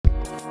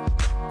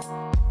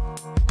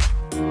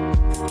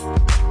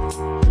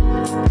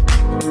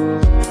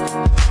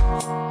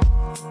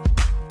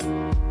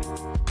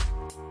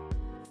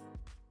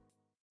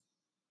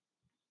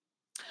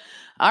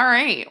All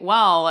right.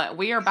 Well,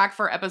 we are back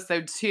for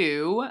episode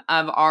 2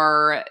 of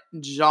our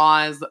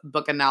Jaws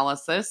book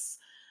analysis.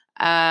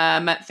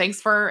 Thanks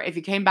for if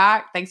you came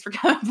back, thanks for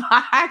coming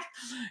back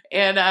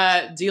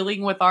and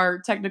dealing with our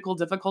technical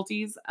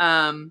difficulties.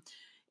 And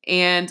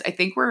I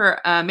think we're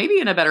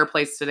maybe in a better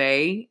place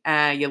today.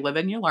 You live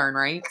and you learn,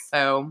 right?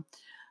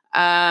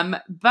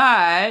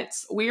 But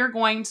we are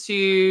going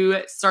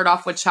to start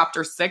off with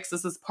chapter 6.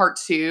 This is part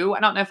 2. I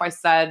don't know if I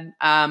said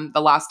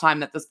the last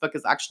time that this book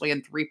is actually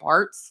in 3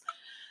 parts.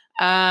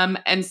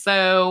 And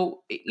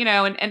so,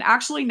 and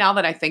actually now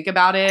that I think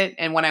about it,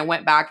 and when I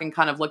went back and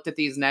kind of looked at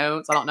these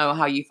notes, I don't know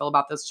how you feel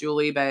about this,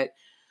 Julie, but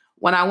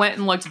when I went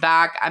and looked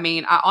back, I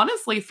mean, I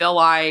honestly feel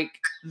like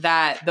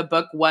that the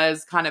book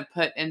was kind of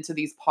put into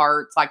these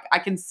parts. Like I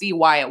can see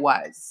why it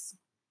was.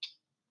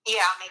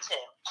 Yeah, me too.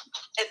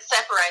 It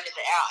separated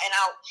it out. And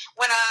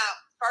when I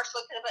first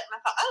looked at it, I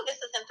thought, oh, this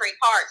is in 3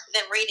 parts. But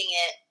then reading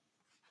it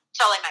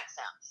totally makes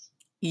sense.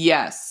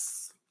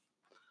 Yes.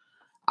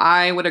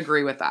 I would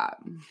agree with that.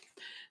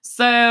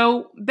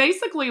 So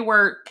basically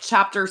where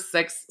chapter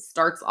 6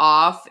 starts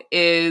off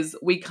is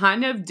we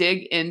kind of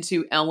dig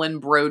into Ellen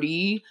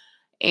Brody.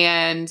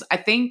 And I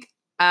think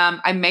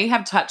I may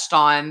have touched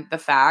on the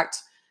fact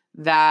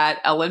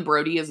that Ellen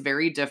Brody is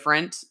very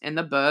different in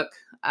the book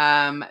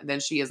than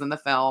she is in the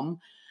film.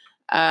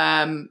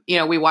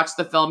 We watched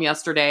the film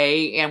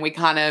yesterday and we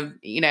kind of,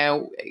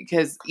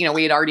 because,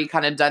 we had already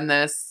kind of done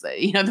this,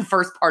 the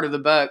first part of the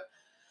book.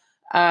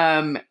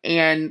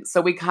 And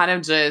so we kind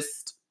of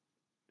just,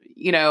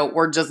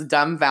 we're just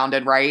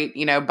dumbfounded, right?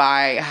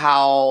 By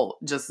how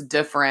just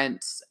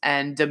different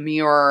and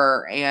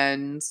demure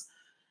and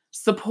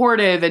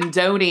supportive and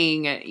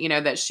doting,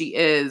 that she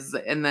is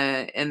in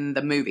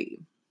the movie.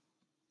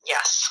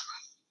 Yes.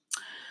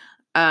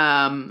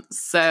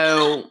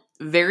 So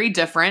very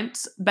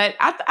different, but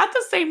at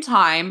the same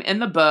time in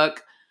the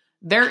book,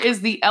 there is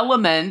the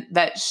element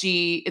that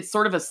it's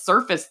sort of a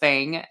surface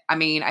thing. I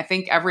mean, I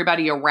think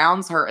everybody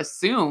around her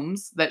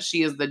assumes that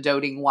she is the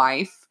doting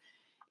wife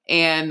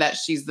and that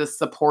she's the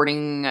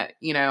supporting,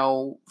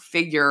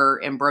 figure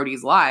in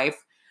Brody's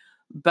life.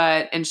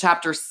 But in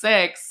chapter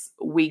 6,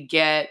 we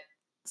get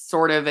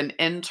sort of an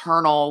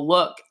internal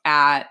look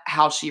at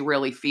how she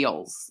really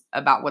feels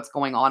about what's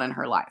going on in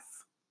her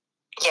life.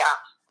 Yeah.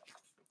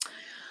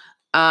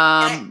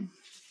 It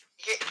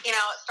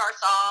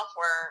starts off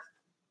where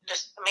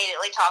just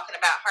immediately talking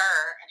about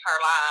her and her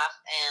life,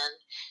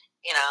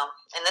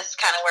 and this is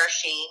kind of where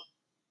she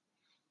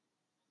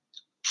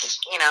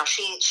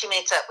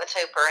meets up with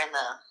Hooper in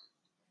the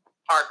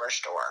hardware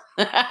store.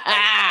 Go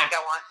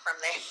on from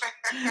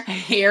there.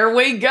 Here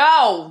we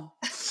go.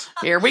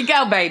 Here we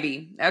go,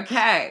 baby.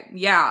 Okay.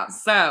 Yeah.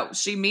 So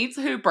she meets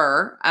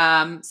Hooper.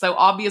 So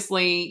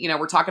obviously,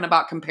 we're talking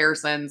about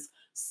comparisons.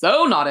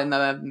 So not in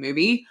the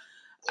movie.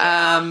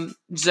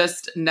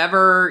 Just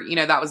never,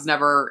 that was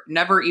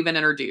never even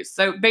introduced.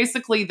 So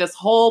basically this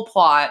whole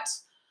plot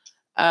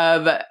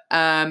of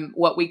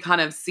what we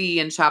kind of see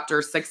in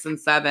chapter 6 and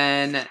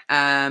 7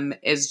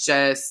 is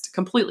just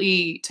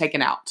completely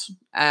taken out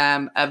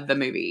of the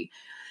movie.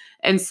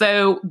 And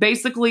so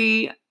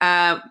basically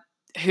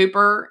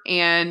Hooper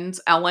and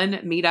Ellen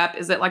meet up.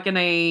 Is it like in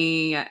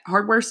a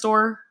hardware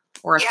store?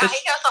 Or he goes to the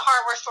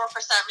hardware store for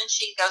something, and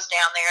she goes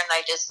down there and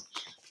they just,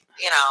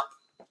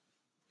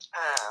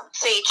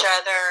 see each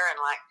other and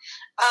like,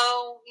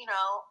 oh,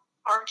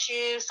 aren't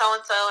you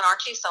so-and-so and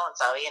aren't you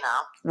so-and-so,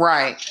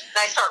 Right.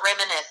 They start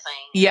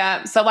reminiscing.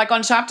 Yeah. So like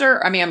on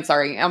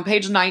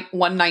page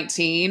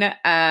 119,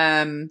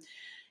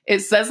 it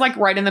says like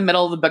right in the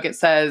middle of the book, it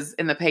says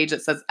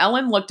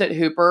Ellen looked at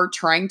Hooper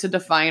trying to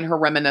define her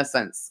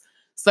reminiscence.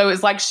 So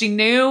it's like she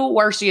knew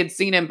where she had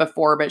seen him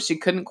before, but she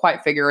couldn't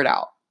quite figure it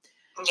out.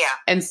 Yeah.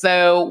 And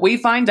so we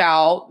find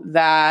out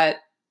that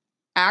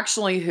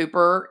actually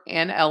Hooper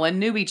and Ellen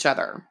knew each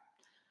other.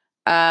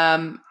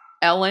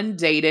 Ellen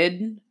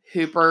dated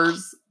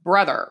Hooper's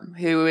brother,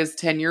 who is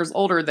 10 years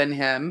older than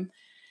him.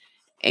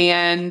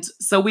 And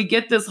so we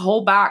get this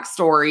whole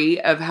backstory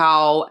of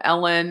how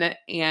Ellen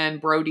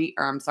and Hooper's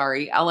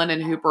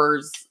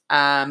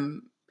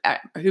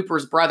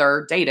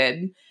brother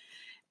dated.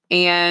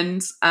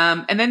 And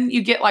then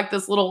you get like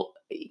this little,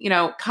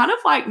 kind of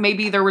like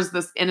maybe there was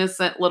this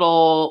innocent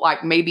little,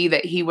 like maybe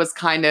that he was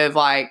kind of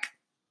like,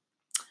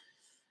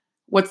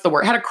 what's the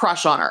word? Had a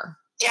crush on her.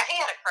 Yeah, he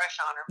had a crush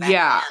on her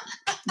back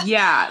then.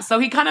 Yeah. So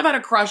he kind of had a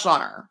crush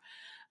on her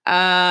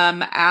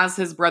as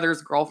his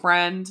brother's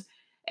girlfriend.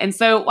 And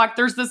so like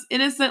there's this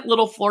innocent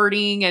little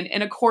flirting.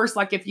 And of course,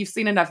 like if you've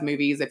seen enough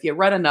movies, if you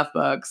read enough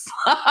books,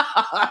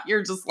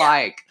 you're just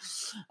like,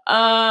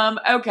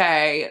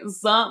 okay,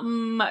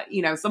 something,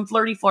 some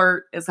flirty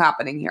flirt is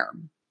happening here.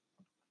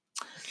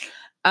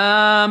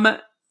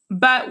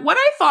 But what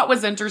I thought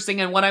was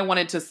interesting and what I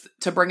wanted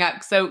to bring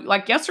up, so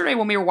like yesterday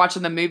when we were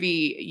watching the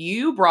movie,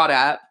 you brought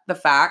up the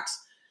fact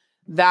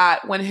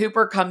that when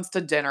Hooper comes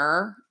to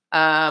dinner,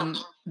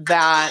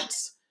 that,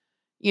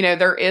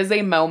 there is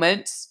a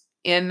moment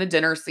in the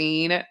dinner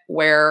scene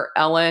where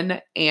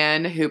Ellen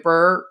and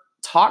Hooper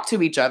talk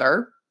to each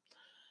other.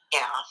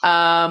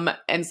 Yeah.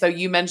 And so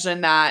you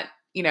mentioned that,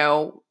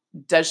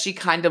 does she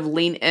kind of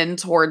lean in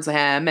towards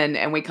him?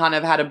 And we kind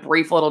of had a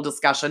brief little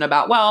discussion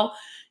about, well,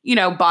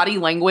 body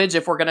language,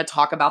 if we're going to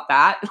talk about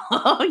that, Yeah,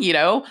 it would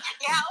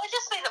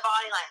just be the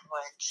body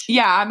language.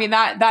 Yeah, I mean,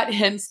 that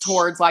hints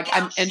towards, like,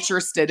 I'm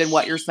interested in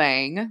what you're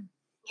saying.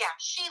 Yeah,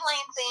 she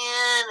leans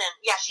in,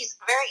 and she's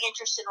very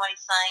interested in what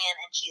he's saying,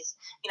 and she's,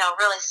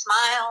 really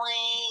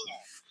smiling,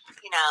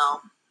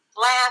 and,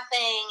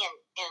 laughing,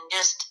 and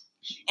just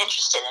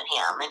interested in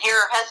him. And here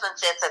her husband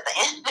sits at the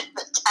end of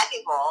the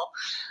table,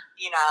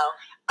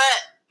 but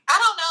I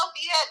don't know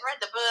if you hadn't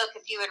read the book,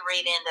 if you would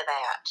read into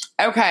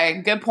that.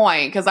 Okay, good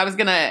point. Because I was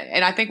and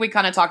I think we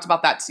kind of talked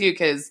about that too.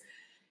 Because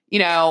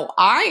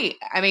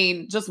I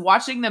mean, just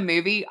watching the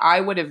movie, I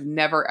would have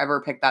never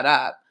ever picked that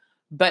up.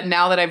 But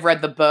now that I've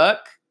read the book,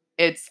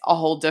 it's a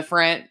whole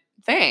different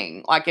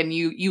thing. Like, and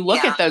you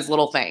look at those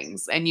little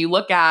things, and you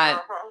look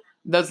at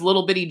those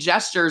little bitty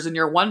gestures, and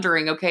you're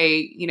wondering,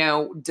 okay,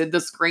 did the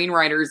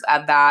screenwriters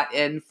add that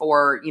in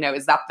for,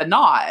 is that the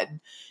nod?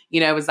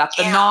 Is that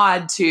the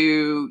nod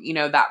to,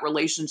 that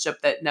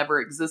relationship that never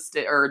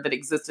existed, or that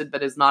existed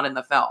but is not in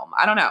the film?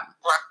 I don't know.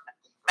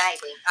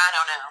 Maybe. I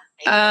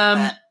don't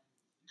know.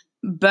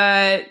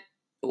 But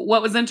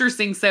what was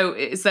interesting, so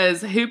it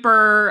says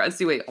Hooper, let's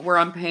see, wait, we're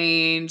on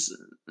page,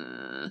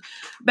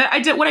 but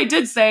what I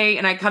did say,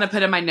 and I kind of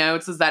put in my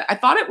notes, is that I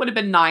thought it would have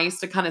been nice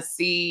to kind of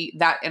see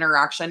that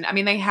interaction. I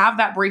mean, they have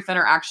that brief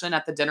interaction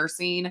at the dinner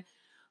scene,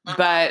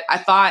 but I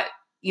thought,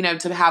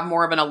 to have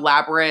more of an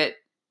elaborate,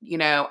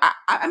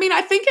 I mean,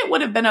 I think it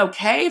would have been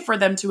okay for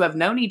them to have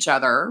known each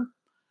other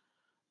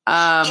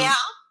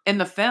in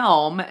the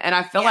film. And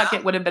I feel like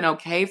it would have been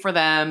okay for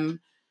them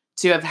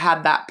to have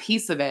had that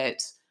piece of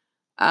it,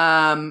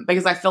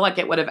 because I feel like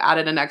it would have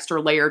added an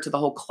extra layer to the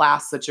whole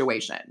class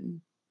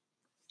situation.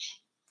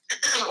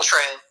 True.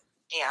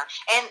 Yeah.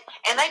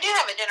 And they do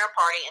have a dinner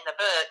party in the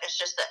book. It's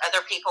just that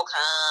other people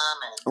come.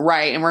 And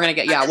right. And we're going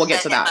to we'll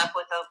get to that. Up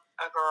with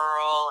a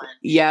girl. And,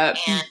 yep.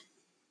 And,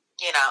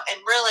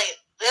 and really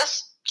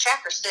this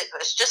chapter 6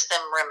 is just them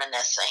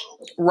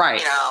reminiscing.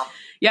 Right.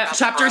 Yeah.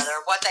 Chapter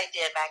what they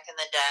did back in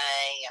the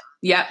day.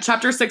 Yeah.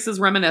 Chapter 6 is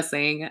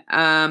reminiscing.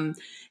 And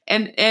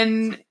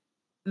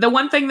the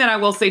one thing that I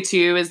will say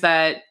too is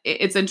that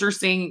it's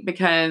interesting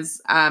because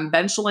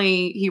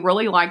Benchley, he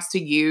really likes to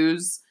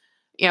use,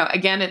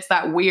 again, it's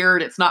that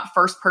weird, it's not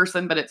first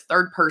person, but it's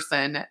third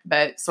person,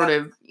 but sort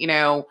of,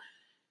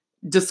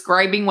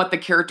 describing what the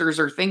characters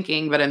are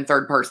thinking, but in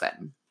third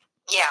person.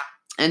 Yeah.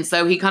 And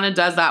so he kind of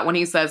does that when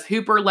he says,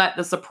 Hooper let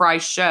the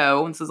surprise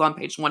show, and this is on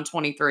page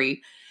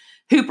 123,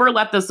 Hooper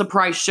let the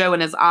surprise show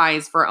in his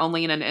eyes for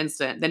only in an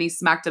instant. Then he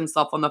smacked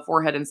himself on the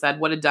forehead and said,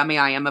 what a dummy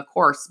I am. Of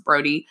course,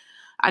 Brody.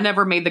 I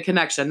never made the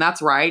connection.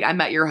 That's right. I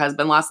met your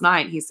husband last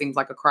night. He seems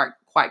like a quite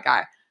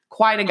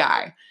a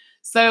guy.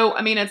 So,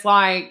 I mean, it's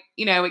like,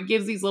 it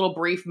gives these little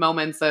brief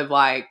moments of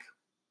like,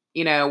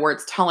 where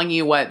it's telling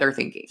you what they're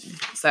thinking.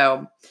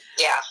 So,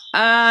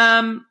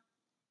 yeah.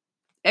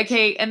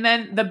 Okay. And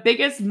then the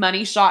biggest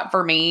money shot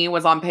for me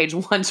was on page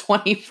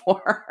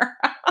 124.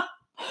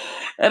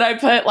 And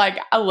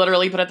I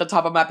literally put at the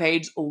top of my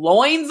page,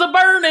 loins a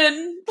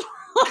burning.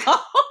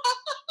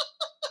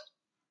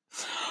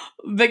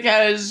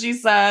 Because she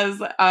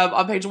says,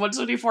 on page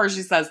 124,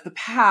 she says, the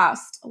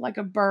past, like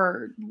a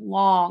bird,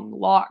 long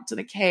locked in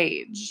a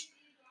cage,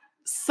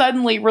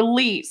 suddenly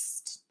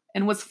released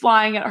and was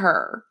flying at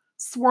her,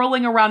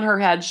 swirling around her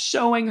head,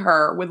 showing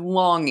her with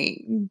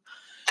longing.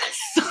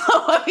 So,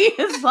 I mean,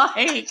 it's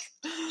like,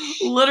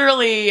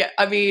 literally,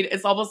 I mean,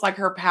 it's almost like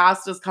her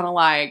past is kind of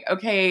like,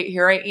 okay,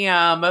 here I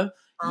am.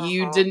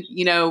 You didn't,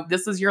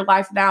 this is your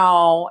life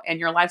now, and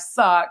your life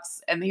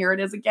sucks. And here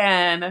it is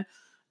again.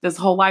 This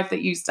whole life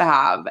that you used to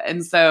have.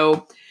 And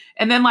so,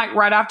 and then like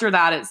right after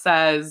that, it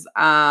says,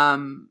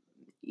 no,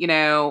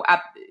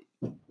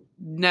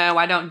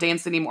 I don't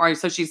dance anymore.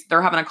 So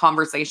they're having a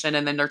conversation,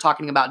 and then they're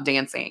talking about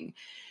dancing.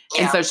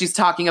 Yeah. And so she's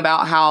talking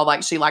about how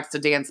like she likes to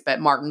dance, but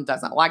Martin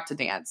doesn't like to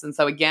dance. And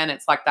so again,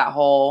 it's like that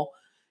whole,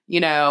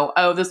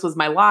 oh, this was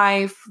my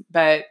life,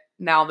 but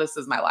now this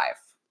is my life.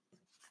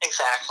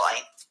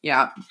 Exactly.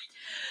 Yeah.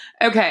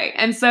 Okay.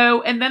 And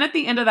then at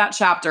the end of that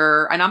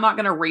chapter, and I'm not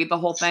going to read the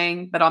whole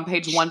thing, but on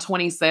page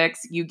 126,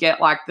 you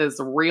get like this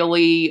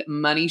really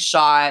money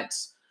shot.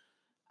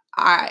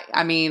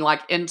 I mean,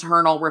 like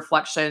internal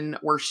reflection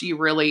where she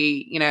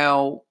really,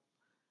 that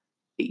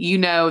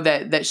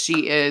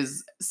she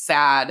is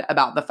sad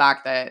about the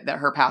fact that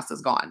her past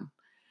is gone,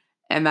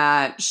 and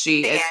that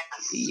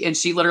and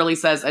she literally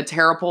says a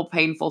terrible,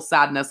 painful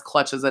sadness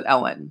clutches at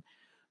Ellen.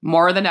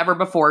 More than ever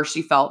before,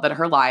 she felt that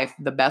her life,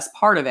 the best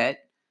part of it,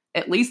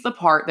 at least the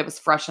part that was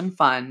fresh and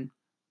fun,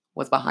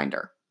 was behind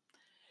her.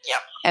 Yep.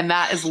 And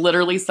that is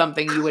literally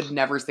something you would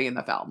never see in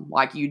the film.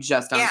 Like, you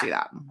just don't see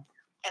that.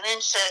 And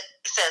then she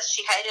says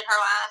she hated her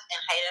life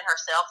and hated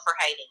herself for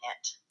hating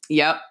it.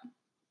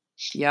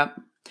 Yep.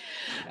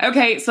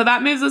 Okay, so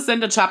that moves us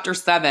into chapter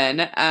 7.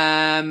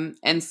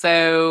 And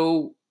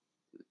so,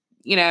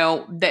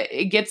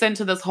 it gets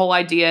into this whole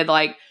idea,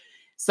 like,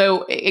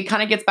 So it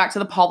kind of gets back to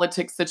the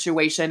politics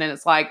situation. And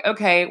it's like,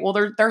 okay, well,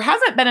 there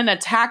hasn't been an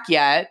attack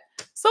yet.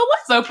 So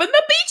let's open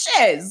the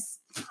beaches.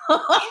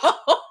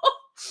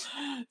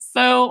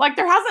 So like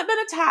there hasn't been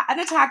an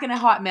attack in a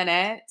hot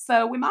minute.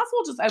 So we might as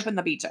well just open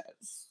the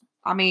beaches.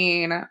 I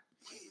mean,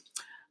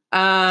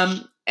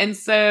 and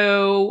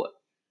so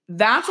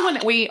that's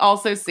when we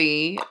also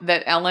see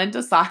that Ellen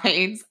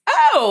decides,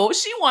 oh,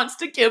 she wants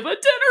to give a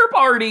dinner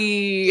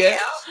party. Yeah.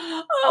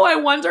 Oh, I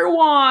wonder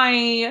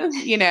why,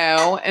 you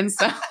know? And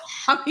so,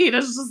 I mean,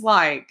 it's just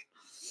like,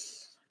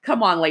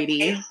 come on, lady.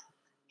 He's like,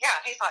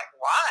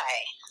 why?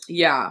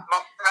 Yeah.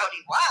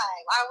 Brody, why?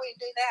 Why would we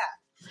do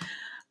that?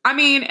 I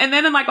mean, and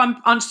then like on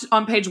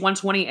page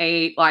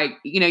 128, like,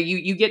 you know,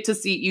 you get to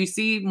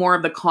see more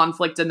of the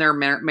conflict in their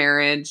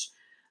marriage.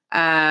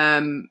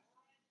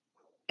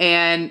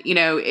 And, you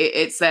know,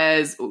 it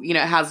says, you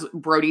know, it has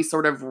Brody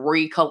sort of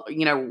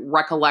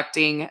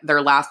recollecting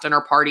their last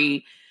dinner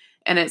party.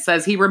 And it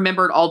says he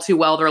remembered all too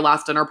well their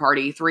last dinner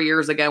party 3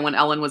 years ago when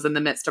Ellen was in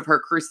the midst of her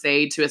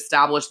crusade to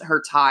establish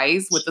her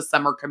ties with the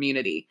Summer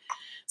community.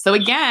 So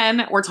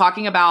again, we're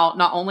talking about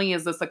not only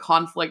is this a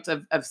conflict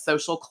of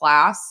social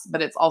class,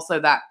 but it's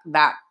also that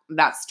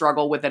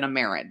struggle within a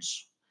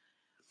marriage.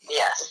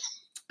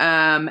 Yes.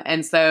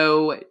 And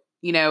so,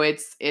 you know,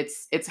 it's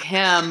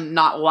him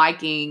not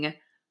liking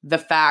the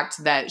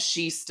fact that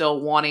she's still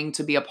wanting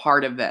to be a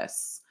part of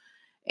this.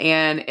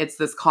 And it's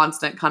this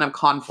constant kind of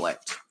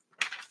conflict.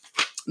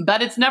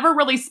 But it's never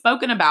really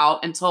spoken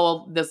about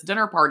until this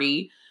dinner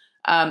party,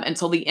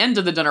 until the end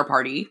of the dinner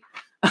party.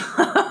 Yeah.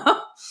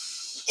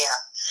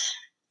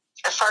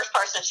 The first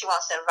person she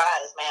wants to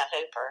invite is Matt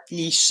Hooper.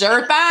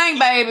 Sure thing,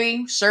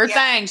 baby. Sure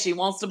thing. She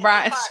wants to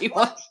invite. Like,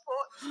 what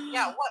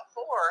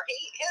for?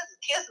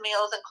 His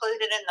meal's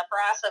included in the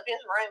price of his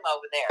room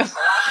over there. So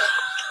I just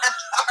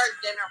our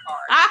dinner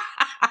party.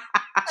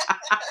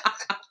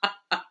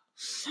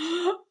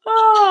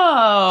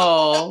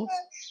 Oh,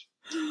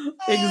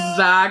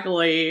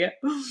 exactly.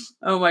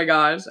 Oh my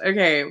gosh.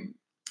 Okay.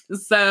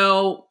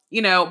 So,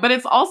 you know, but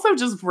it's also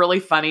just really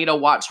funny to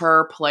watch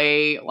her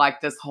play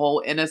like this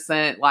whole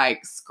innocent,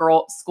 like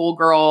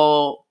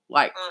schoolgirl,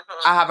 like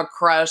I have a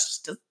crush,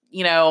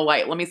 you know,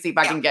 like, let me see if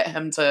I can get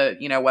him to,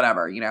 you know,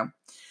 whatever, you know.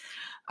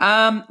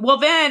 Well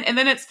then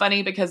it's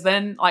funny because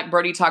then like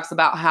Brody talks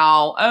about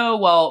how, oh,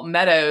 well,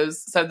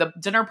 Meadows. So the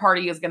dinner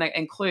party is going to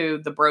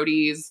include the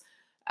Brodys,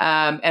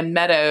 and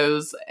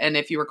Meadows. And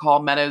if you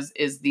recall, Meadows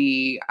is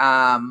the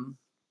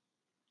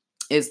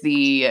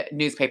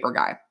newspaper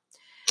guy.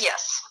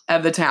 Yes.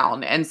 Of the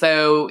town. And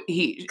so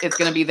it's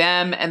going to be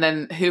them and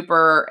then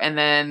Hooper, and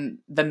then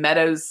the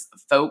Meadows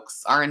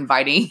folks are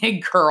inviting a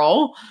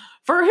girl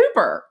for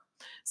Hooper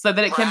so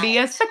that it can be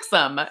a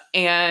sixsome.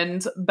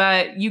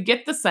 But you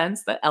get the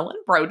sense that Ellen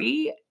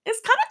Brody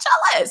is kind of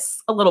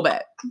jealous a little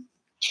bit.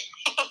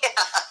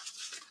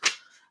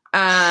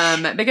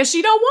 Yeah. Because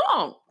she don't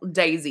want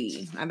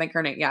Daisy. I think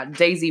her name,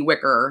 Daisy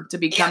Wicker to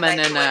be coming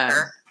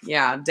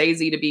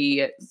Daisy to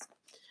be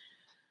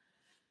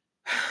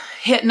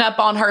hitting up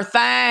on her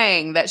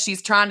thing that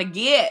she's trying to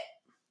get.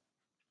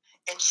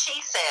 And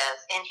she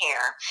says in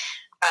here,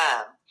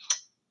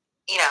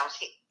 you know,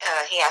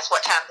 he asked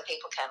what time the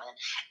people come in.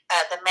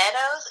 The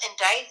Meadows and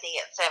Daisy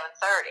at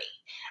 7:30.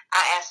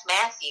 I asked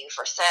Matthew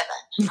for 7.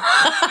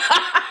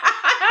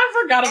 I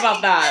forgot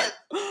about that. Says,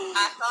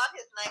 I thought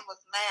his name was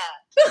Matt.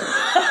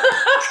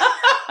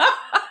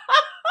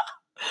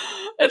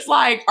 It's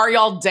like, are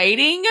y'all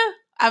dating?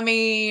 I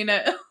mean,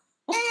 and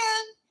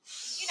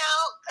you know,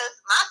 because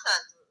my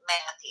son's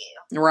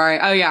Matthew, right?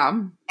 Oh yeah,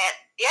 and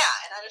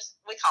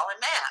we call him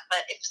Matt. But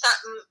if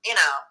something,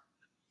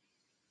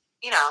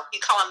 you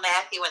call him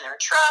Matthew when they're in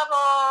trouble,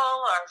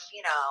 or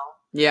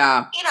you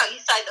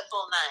say the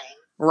full name,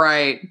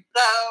 right?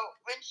 So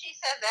when she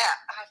said that,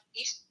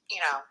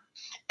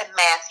 and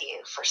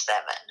Matthew for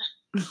 7,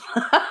 a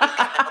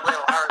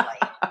little early.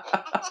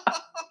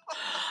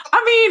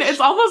 I mean, it's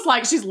almost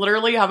like she's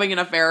literally having an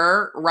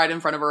affair right in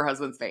front of her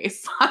husband's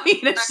face. I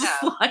mean, it's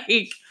just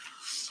like,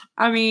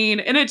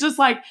 and it just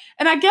like,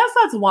 and I guess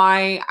that's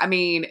why,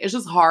 it's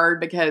just hard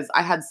because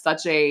I had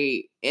such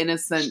a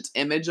innocent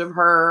image of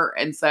her.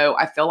 And so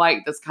I feel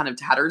like this kind of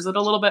tatters it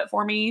a little bit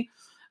for me.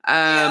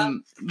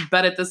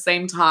 But at the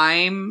same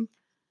time,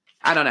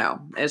 I don't know.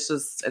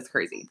 It's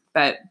crazy.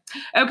 But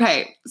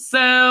okay.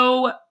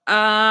 So,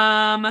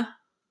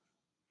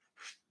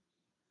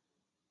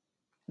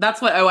 that's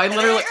what, I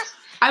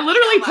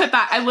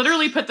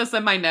literally put this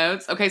in my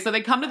notes. Okay. So they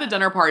come to the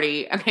dinner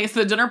party. Okay. So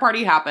the dinner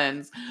party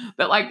happens,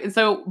 but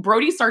so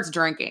Brody starts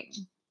drinking.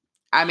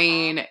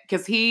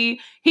 Cause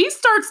he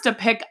starts to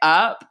pick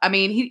up,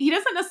 he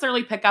doesn't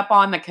necessarily pick up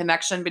on the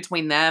connection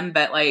between them,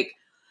 but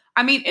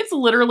it's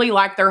literally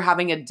like they're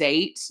having a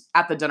date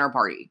at the dinner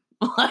party.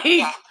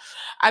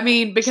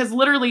 Because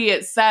literally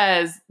it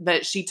says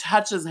that she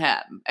touches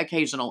him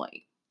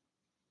occasionally.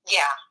 Yeah.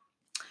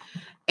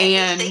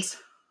 And Brody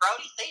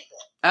sees it.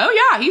 Oh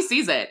yeah, he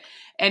sees it.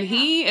 And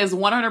he is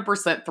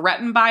 100%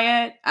 threatened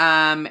by it.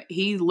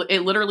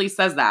 It literally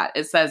says that.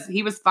 It says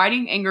he was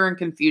fighting anger and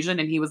confusion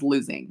and he was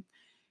losing.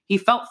 He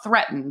felt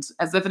threatened,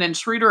 as if an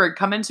intruder had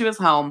come into his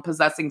home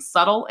possessing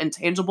subtle and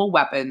tangible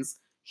weapons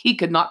he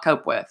could not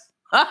cope with.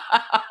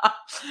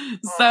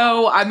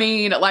 So, I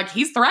mean, like,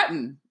 he's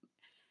threatened.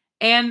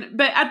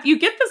 But you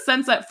get the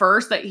sense at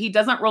first that he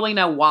doesn't really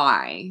know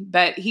why,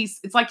 that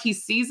it's like he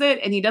sees it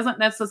and he doesn't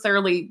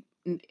necessarily,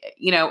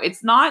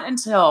 it's not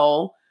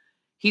until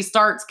he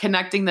starts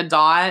connecting the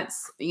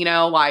dots,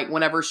 like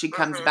whenever she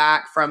comes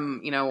back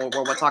from,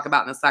 we'll talk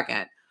about in a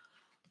second.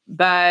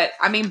 But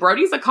I mean,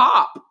 Brody's a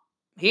cop.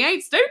 He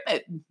ain't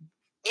stupid.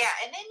 Yeah.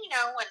 And then,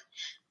 when,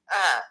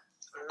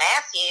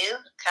 Matthew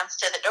comes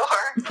to the door.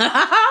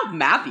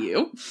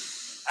 Matthew.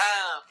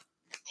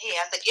 He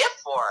has a gift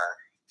for her.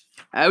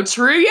 Oh,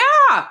 true.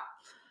 Yeah.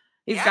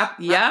 He's got,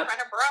 yep.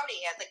 Brody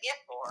has a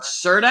gift for her.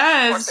 Sure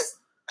does. Of course, it's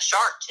a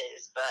shark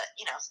tooth, but,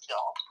 still.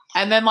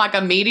 And then, like,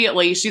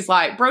 immediately she's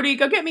like, Brody,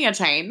 go get me a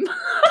chain.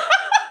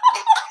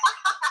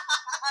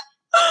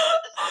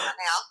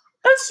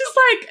 It's just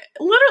like,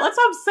 literally, that's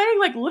what I'm saying.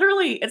 Like,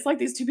 literally, it's like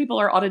these two people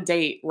are on a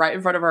date right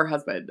in front of her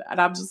husband. And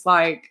I'm just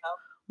like,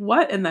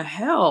 what in the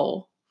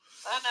hell?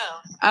 I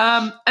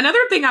know. Another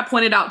thing I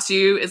pointed out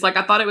too is, like,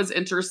 I thought it was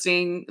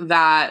interesting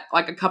that,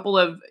 like, a couple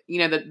of,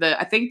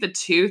 I think the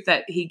tooth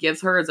that he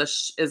gives her is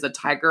a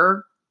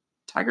tiger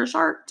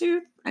shark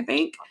tooth, I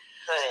think.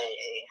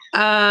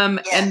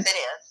 Yes, and it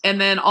is. And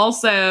then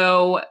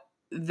also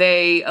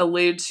they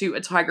allude to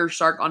a tiger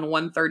shark on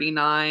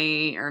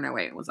 139, or no,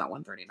 wait, was that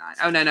 139?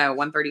 Oh, no,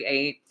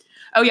 138.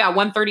 Oh yeah,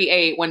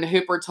 138, when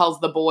Hooper tells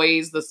the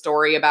boys the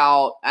story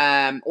about,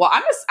 I'm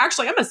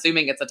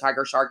assuming it's a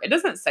tiger shark. It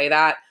doesn't say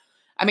that.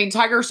 I mean,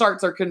 tiger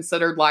sharks are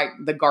considered like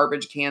the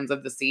garbage cans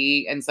of the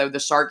sea. And so the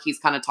shark he's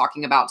kind of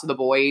talking about to the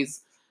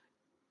boys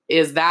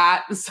is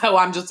that. So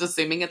I'm just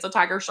assuming it's a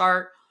tiger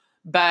shark.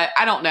 But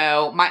I don't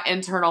know. My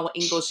internal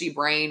Englishy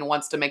brain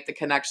wants to make the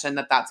connection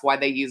that that's why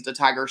they used a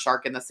tiger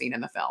shark in the scene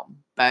in the film.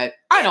 But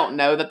I don't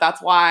know that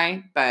that's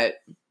why. But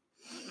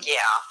yeah.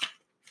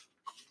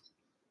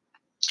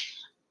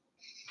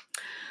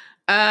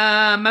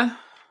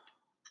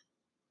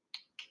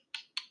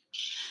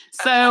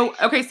 So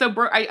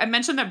I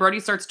mentioned that Brody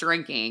starts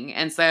drinking.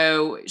 And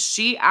so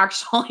she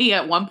actually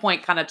at one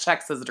point kind of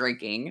checks his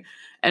drinking.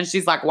 And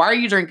she's like, why are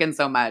you drinking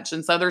so much?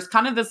 And so there's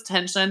kind of this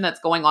tension that's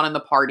going on in the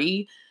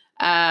party.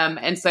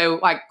 And so,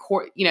 like,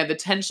 the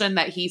tension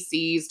that he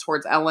sees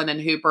towards Ellen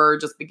and Hooper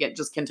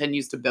just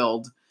continues to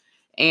build.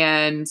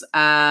 And,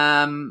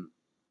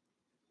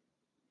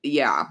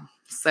 yeah.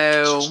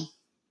 So,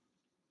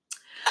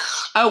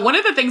 one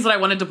of the things that I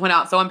wanted to point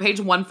out, so on page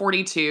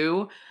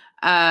 142,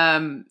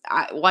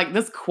 like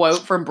this quote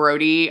from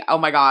Brody, oh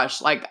my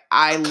gosh, like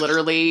I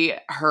literally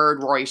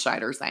heard Roy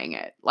Scheider saying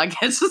it. Like,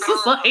 it's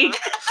just like,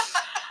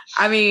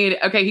 I mean,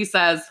 okay, he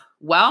says,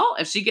 well,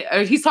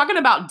 he's talking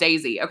about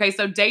Daisy. Okay,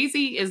 so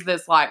Daisy is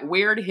this like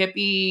weird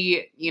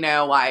hippie,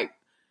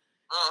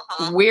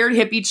 weird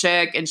hippie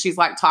chick, and she's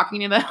like talking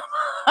to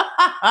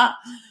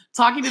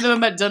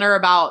them at dinner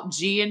about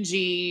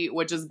G&G,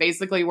 which is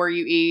basically where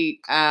you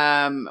eat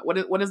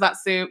what is that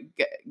soup?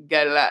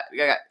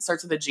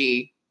 Starts with a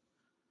G.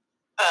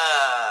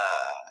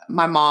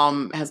 My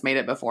mom has made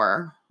it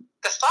before.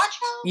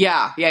 Gazpacho?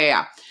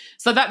 Yeah.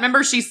 So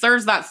remember, she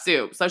serves that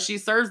soup. So she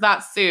serves that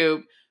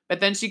soup, but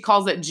then she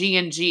calls it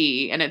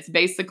G&G, and it's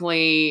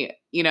basically,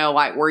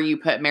 like where you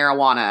put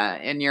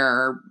marijuana in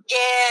your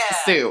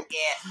soup.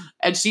 Yeah.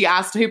 And she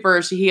asked Hooper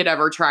if he had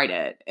ever tried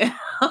it.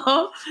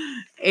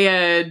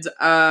 And,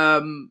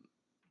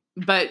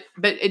 but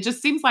it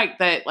just seems like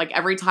that, like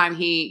every time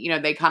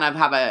they kind of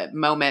have a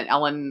moment,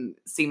 Ellen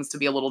seems to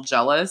be a little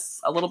jealous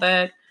a little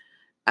bit.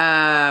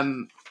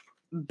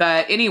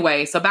 But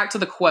anyway, so back to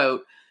the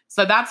quote.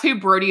 So that's who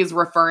Brody is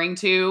referring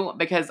to,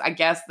 because I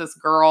guess this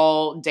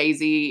girl,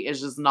 Daisy, is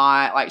just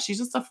not like, she's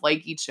just a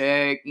flaky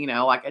chick,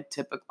 like a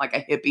typical, like a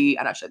hippie.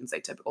 And I shouldn't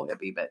say typical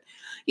hippie, but,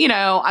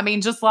 I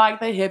mean, just like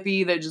the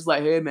hippie that just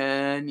like, hey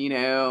man,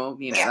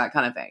 that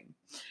kind of thing.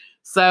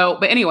 So,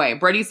 but anyway,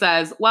 Brody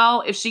says,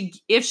 well, if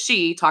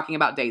she talking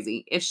about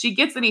Daisy, if she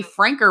gets any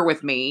franker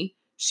with me,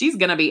 she's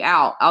going to be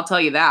out. I'll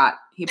tell you that.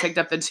 He picked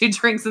up the 2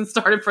 drinks and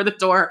started for the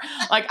door.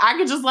 Like, I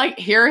could just like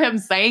hear him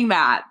saying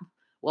that.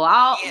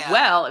 Well,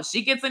 if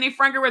she gets any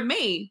franker with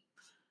me,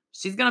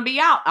 she's going to be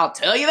out. I'll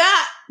tell you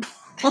that.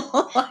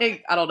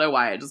 Like, I don't know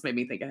why. It just made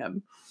me think of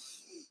him.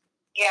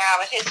 Yeah,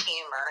 with his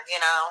humor,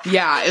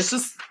 Yeah, it's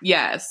just,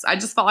 yes. I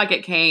just felt like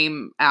it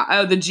came out.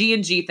 Oh, the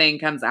G&G thing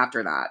comes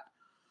after that.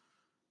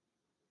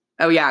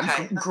 Oh, yeah.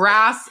 Okay.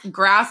 Grass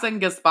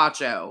and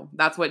gazpacho.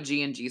 That's what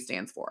G&G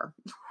stands for.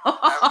 Okay.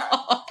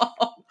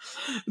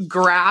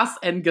 Grass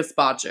and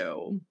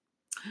gazpacho.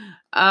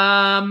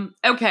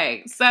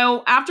 Okay.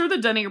 So after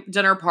the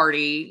dinner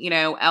party,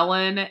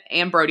 Ellen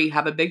and Brody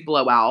have a big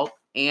blowout,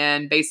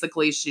 and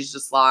basically she's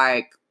just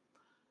like,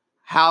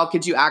 how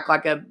could you act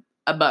like a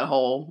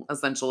butthole,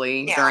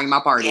 essentially, during my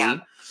party?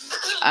 Yeah.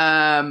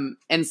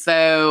 And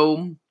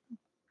so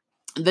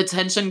the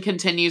tension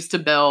continues to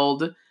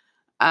build.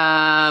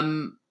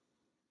 And,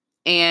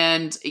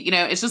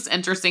 it's just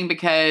interesting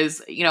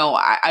because,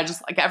 I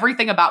just like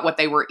everything about what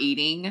they were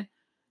eating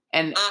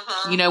and,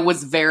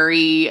 was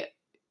very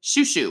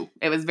shoo-shoo.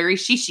 It was very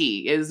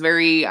shishi. It was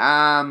very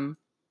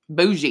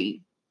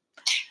bougie.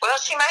 Well,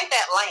 she made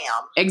that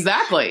lamb.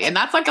 Exactly. And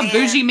that's like a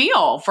bougie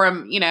meal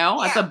from,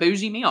 that's a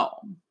bougie meal.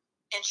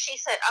 And she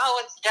said,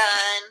 oh, it's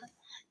done.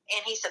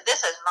 And he said,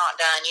 this is not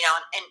done,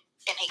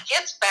 and he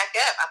gets back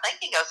up. I think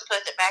he goes to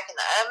put it back in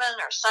the oven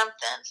or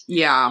something.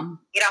 Yeah.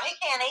 He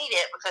can't eat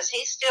it because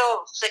he's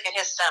still sick in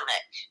his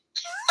stomach.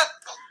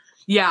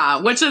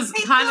 Yeah, which is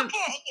he kind still of.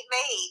 Can't eat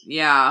meat.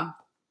 Yeah.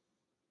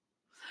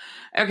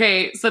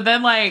 Okay, so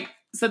then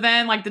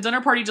the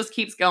dinner party just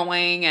keeps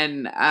going,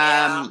 and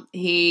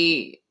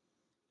they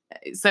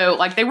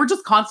were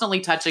just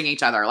constantly touching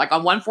each other. Like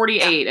on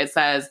 148, it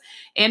says,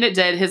 and it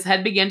did. His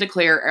head began to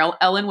clear.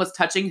 Ellen was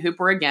touching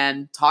Hooper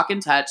again. Talk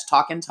and touch.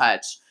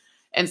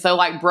 And so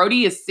like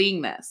Brody is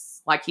seeing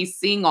this, like he's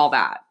seeing all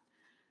that.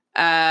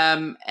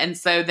 And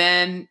so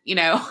then, and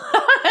then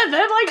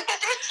like, it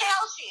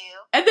tells you,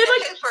 and then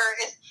like Hooper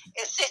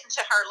is sitting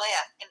to her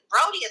left, and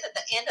Brody is at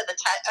the end of the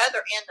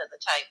other end of the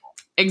table.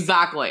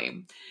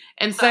 Exactly.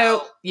 And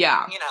so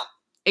yeah,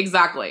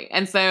 exactly.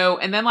 And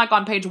then like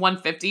on page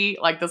 150,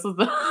 like this is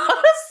the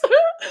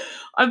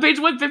on page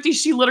 150,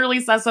 she literally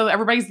says, so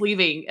everybody's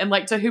leaving. And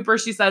like to Hooper,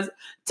 she says,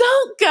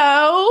 don't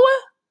go.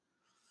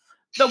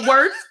 The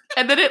words,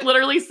 and then it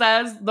literally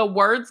says the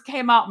words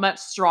came out much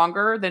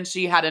stronger than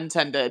she had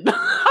intended. Yeah.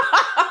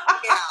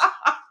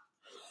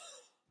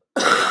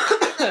 The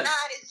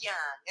night is young.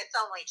 It's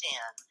only 10.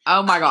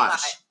 Oh my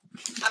gosh.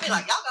 I'll be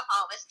like, y'all go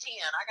home. It's 10.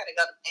 I got to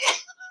go to bed.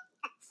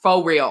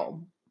 For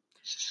real.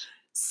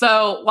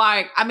 So,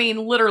 like, I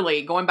mean,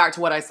 literally, going back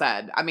to what I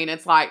said, I mean,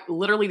 it's like,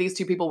 literally, these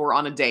two people were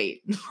on a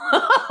date,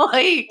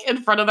 like,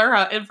 in front of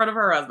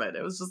her husband.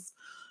 It was just,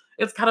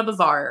 it's kind of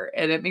bizarre,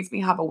 and it makes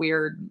me have a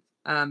weird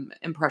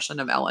impression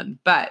of Ellen.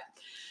 But,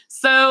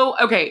 so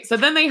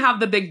then they have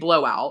the big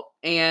blowout,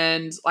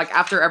 and, like,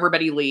 after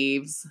everybody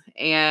leaves,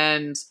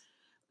 and,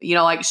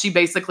 like, she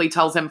basically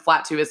tells him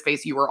flat to his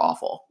face, you were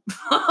awful.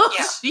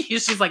 Yeah.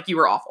 She's like, you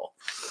were awful.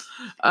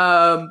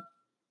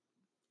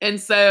 And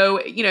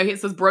so, he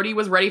says Brody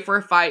was ready for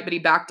a fight, but he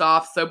backed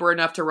off, sober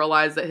enough to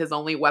realize that his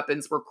only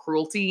weapons were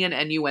cruelty and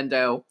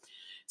innuendo.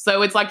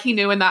 So it's like he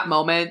knew in that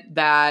moment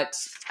that,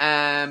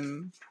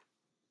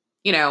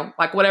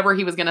 like whatever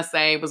he was going to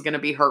say was going to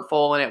be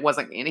hurtful, and it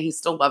wasn't, and he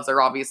still loves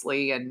her,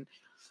 obviously. And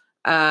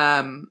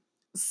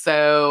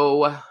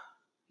so,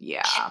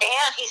 yeah.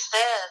 And he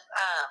says,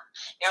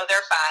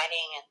 they're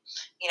fighting, and,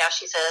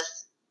 she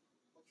says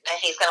that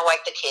he's going to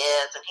wake the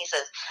kids, and he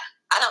says,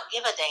 I don't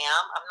give a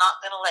damn. I'm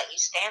not going to let you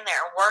stand there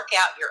and work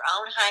out your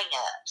own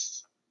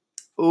hang-ups.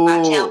 Ooh.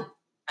 Tell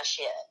my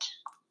shit.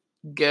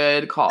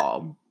 Good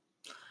call.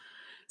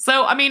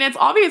 So, I mean, it's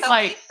obvious,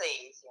 like,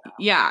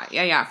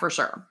 yeah, for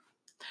sure.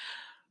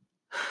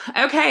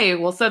 Okay,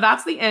 well, so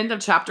that's the end of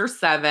chapter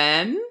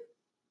 7.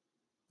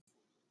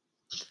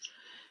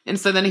 And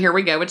so then here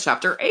we go with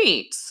chapter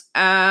 8.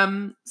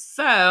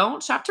 So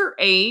chapter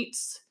 8,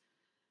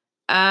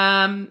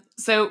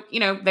 so,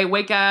 they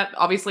wake up,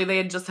 obviously they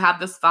had just had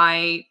this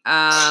fight,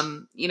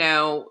 there's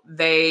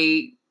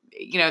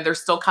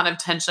still kind of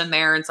tension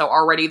there. And so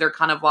already they're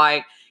kind of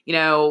like,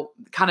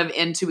 kind of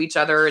into each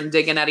other and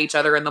digging at each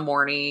other in the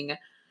morning.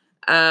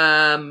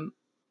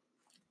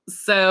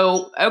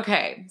 So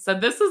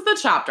this is the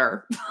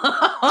chapter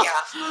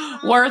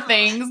where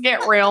things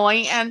get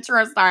really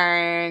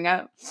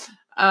interesting.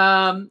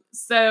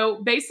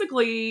 So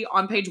basically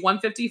on page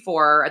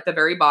 154 at the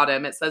very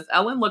bottom, it says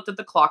Ellen looked at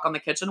the clock on the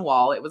kitchen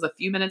wall. It was a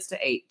few minutes to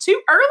 8.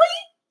 Too early?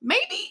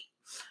 Maybe.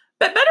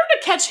 But better to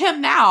catch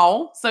him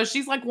now. So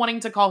she's like wanting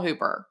to call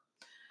Hooper.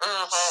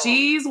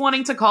 She's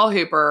wanting to call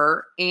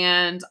Hooper,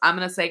 and I'm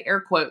going to say air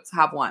quotes,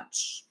 have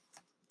lunch.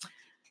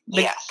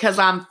 Because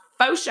I'm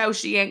faux show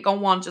she ain't going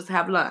to want to just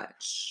have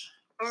lunch.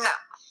 No.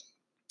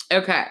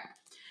 Okay.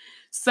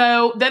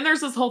 So then there's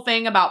this whole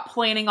thing about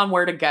planning on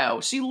where to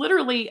go. She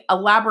literally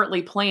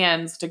elaborately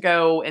plans to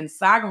go in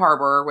Sag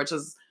Harbor, which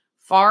is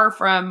far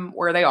from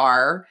where they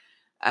are.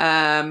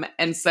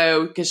 And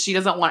so, because she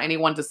doesn't want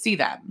anyone to see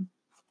them.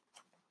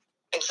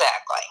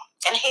 Exactly.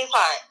 And he's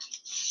like,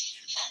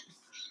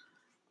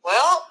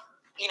 well,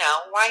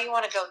 why you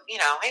want to go,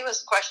 he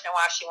was questioning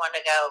why she wanted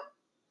to go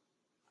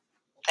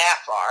that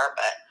far,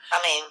 but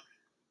I mean,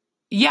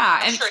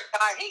 yeah, and sure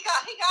he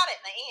got it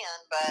in the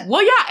end, but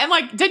well, yeah, and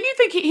like, didn't you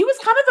think he was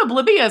kind of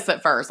oblivious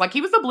at first? Like,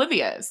 he was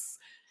oblivious.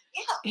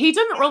 Yeah, he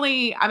didn't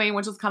really. I mean,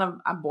 which is kind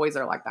of boys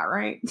are like that,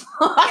 right? Yeah.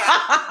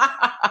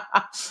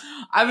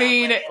 I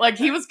mean, like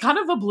he was kind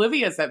of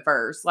oblivious at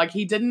first. Like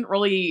he didn't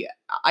really.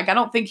 Like I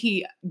don't think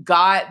he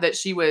got that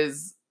she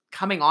was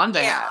coming on to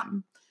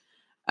him.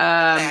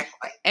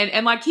 Exactly.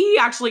 And like he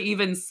actually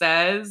even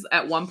says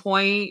at one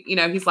point,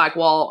 he's like,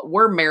 well,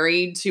 we're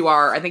married to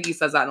I think he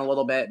says that in a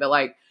little bit, but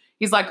like.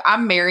 He's like,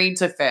 I'm married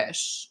to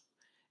fish.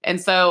 And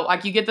so,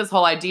 like, you get this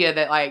whole idea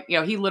that, like,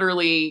 he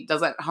literally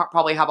doesn't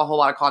probably have a whole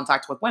lot of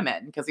contact with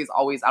women because he's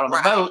always out on the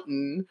boat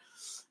and,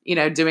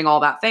 doing all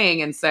that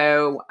thing. And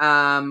so,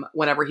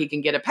 whenever he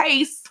can get a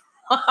pace,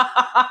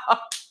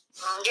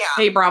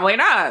 he probably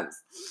does.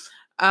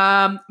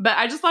 But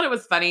I just thought it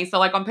was funny. So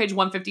like on page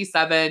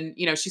 157,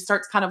 she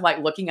starts kind of like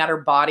looking at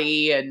her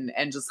body and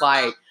just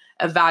like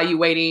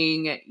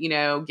evaluating,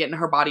 getting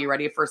her body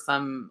ready for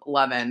some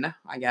lovin',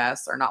 I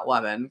guess, or not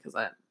lovin', because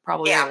it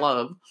probably ain't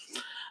love.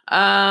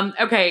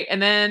 Okay.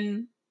 And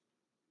then,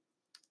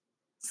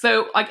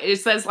 so like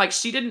it says like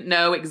she didn't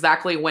know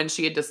exactly when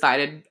she had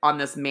decided on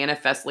this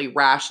manifestly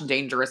rash,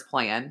 dangerous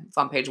plan. It's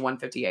on page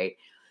 158.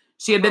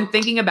 She had been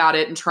thinking about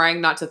it and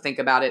trying not to think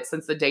about it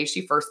since the day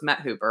she first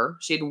met Hooper.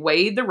 She had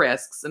weighed the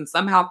risks and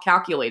somehow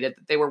calculated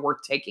that they were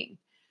worth taking.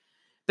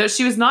 Though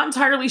she was not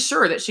entirely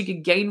sure that she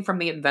could gain from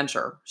the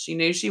adventure, she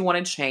knew she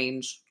wanted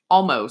change,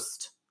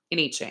 almost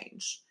any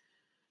change.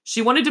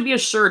 She wanted to be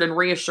assured and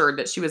reassured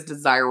that she was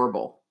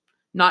desirable,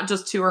 not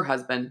just to her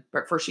husband,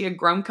 but for she had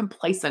grown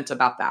complacent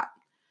about that.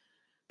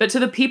 But to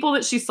the people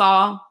that she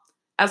saw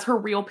as her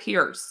real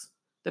peers,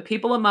 the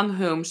people among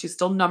whom she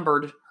still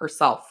numbered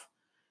herself,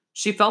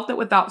 she felt that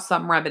without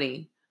some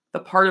remedy, the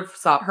part of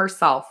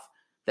herself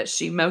that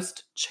she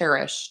most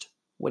cherished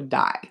would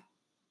die.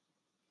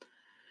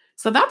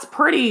 So that's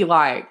pretty,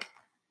 heavy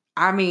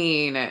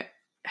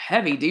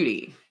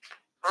duty.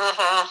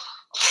 Mm-hmm.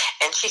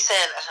 And she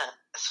said,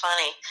 it's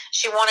funny,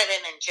 she wanted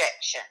an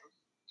injection,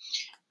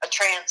 a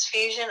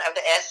transfusion of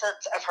the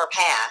essence of her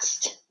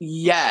past.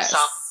 Yes. She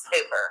saw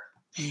Hooper.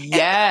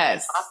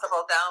 Yes. And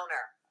possible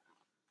donor.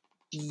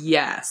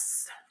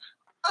 Yes.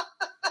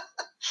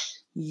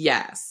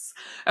 Yes.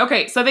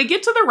 Okay, so they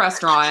get to the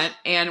restaurant,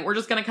 and we're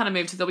just going to kind of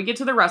move to we get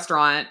to the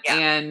restaurant,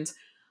 and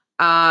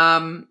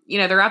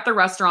they're at the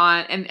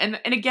restaurant, and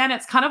again,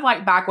 it's kind of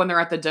like back when they're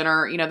at the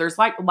dinner, there's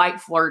like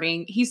light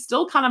flirting. He's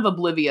still kind of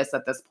oblivious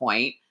at this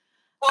point.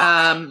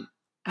 Well,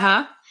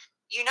 huh?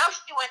 She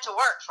went to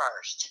work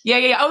first.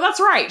 Yeah. Oh, that's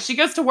right. She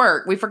goes to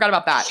work. We forgot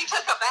about that. She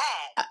took a bag.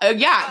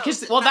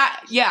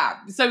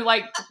 So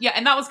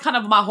and that was kind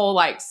of my whole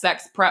like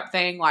sex prep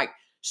thing. Like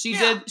she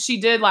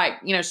did like,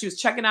 she was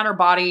checking out her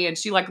body, and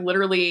she like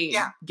literally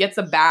gets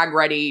a bag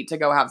ready to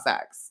go have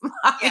sex.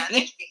 Yeah.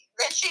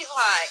 Then she's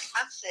like,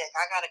 I'm sick.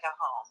 I got to go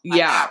home.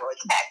 Yeah. I was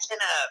acting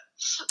up.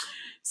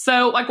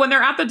 So like when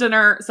they're at the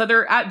dinner,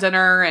 they're at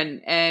dinner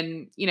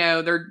and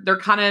they're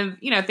kind of,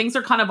 things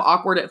are kind of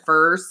awkward at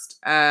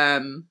first.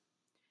 But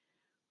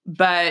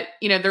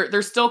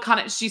they're still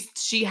kind of,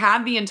 she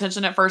had the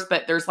intention at first,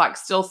 but there's like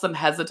still some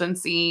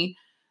hesitancy.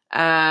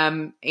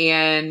 And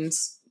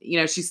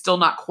she's still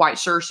not quite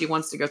sure she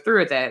wants to go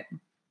through with it.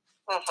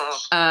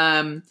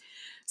 Mm-hmm.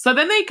 So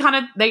then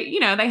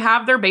they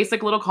have their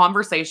basic little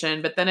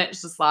conversation, but then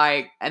it's just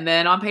like, and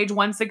then on page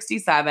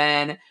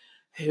 167,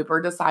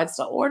 Hooper decides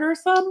to order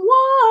some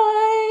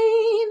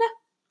wine.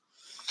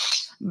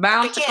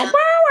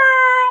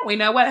 We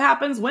know what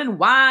happens when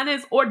wine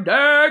is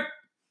ordered.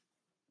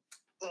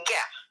 Yeah.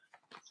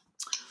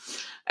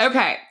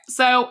 Okay,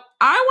 so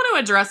I want to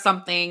address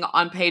something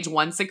on page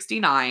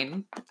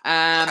 169.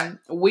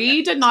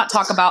 We did not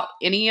talk about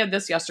any of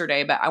this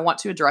yesterday, but I want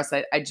to address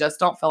it. I just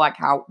don't feel like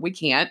how we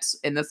can't,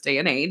 in this day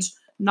and age,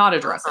 not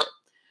address it.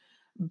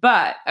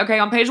 But, okay,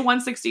 on page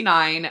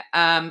 169,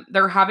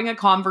 they're having a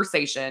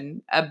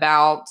conversation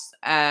about,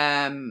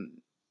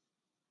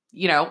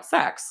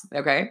 sex,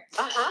 okay?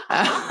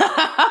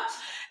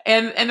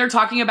 And they're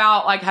talking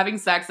about like having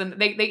sex, and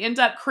they end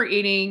up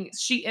creating,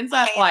 she ends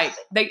up like,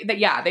 they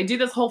do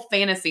this whole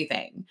fantasy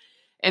thing.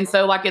 And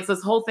so like, it's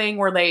this whole thing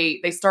where they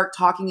start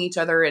talking each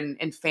other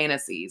in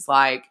fantasies,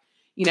 like,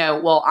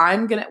 well,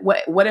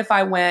 what if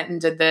I went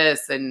and did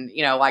this, and,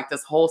 like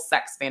this whole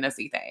sex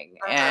fantasy thing.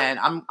 And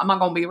I'm not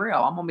going to be real.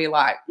 I'm going to be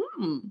like,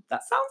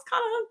 that sounds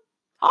kind of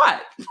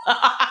hot.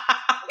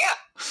 Yeah.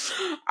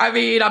 I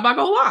mean, I'm not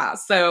going to lie.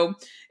 So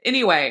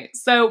anyway,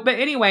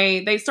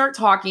 they start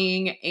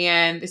talking,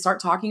 and they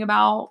start talking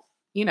about,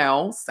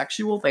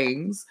 sexual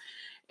things.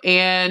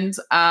 And,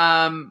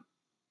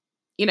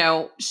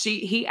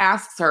 he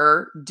asks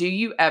her, do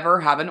you ever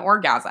have an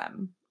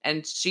orgasm?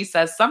 And she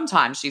says,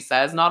 sometimes. She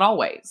says, not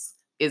always.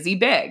 Is he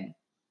big?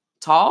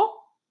 Tall?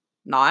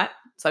 Not.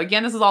 So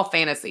again, this is all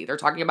fantasy. They're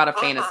talking about a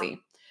fantasy.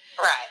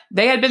 Right.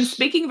 They had been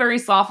speaking very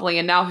softly,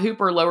 and now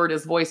Hooper lowered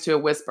his voice to a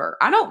whisper.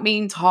 I don't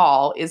mean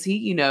tall. Is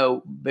he,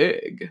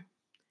 big?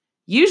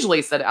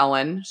 Usually, said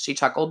Ellen. She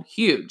chuckled.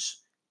 Huge.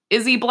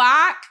 Is he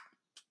black?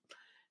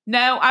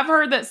 No, I've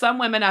heard that some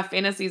women have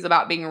fantasies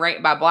about being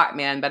raped by black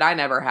men, but I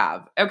never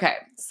have. Okay,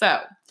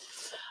 so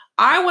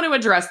I want to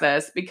address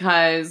this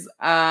because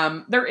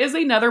there is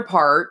another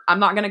part. I'm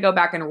not going to go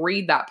back and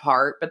read that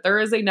part, but there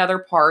is another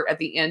part at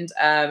the end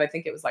of, I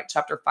think it was like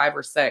chapter 5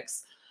 or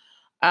 6,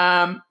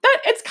 that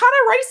it's kind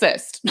of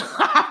racist.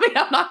 I mean,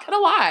 I'm not going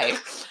to lie.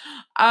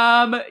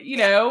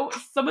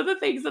 Some of the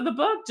things in the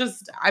book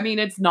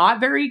it's not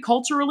very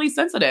culturally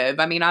sensitive.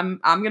 I mean, I'm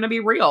going to be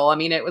real. I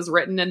mean, it was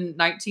written in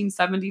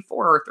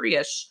 1974 or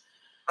 3-ish.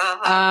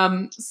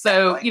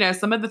 So,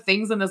 some of the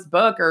things in this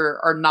book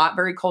are not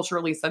very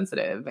culturally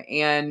sensitive.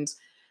 And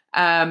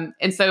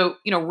so,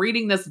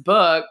 reading this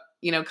book,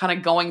 kind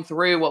of going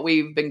through what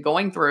we've been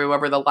going through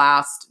over the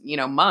last,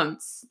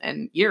 months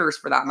and years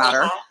for that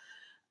matter.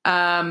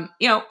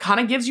 kind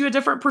of gives you a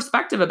different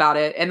perspective about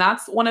it. And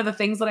that's one of the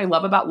things that I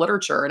love about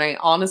literature. And I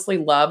honestly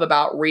love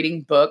about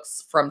reading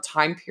books from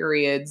time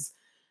periods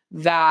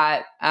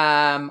that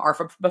are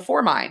from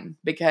before mine,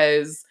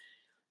 because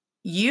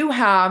you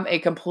have a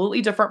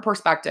completely different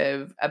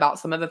perspective about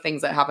some of the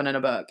things that happen in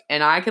a book.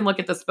 And I can look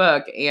at this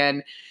book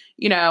and,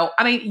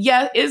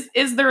 yeah,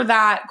 is there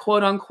that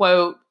quote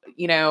unquote,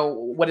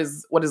 what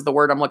is the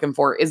word I'm looking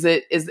for? Is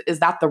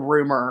that the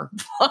rumor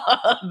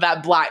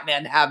that black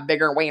men have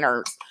bigger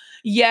wieners?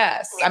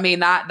 Yes. I mean,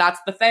 that's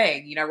the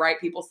thing,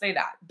 right? People say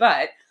that,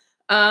 but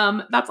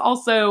that's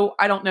also,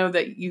 I don't know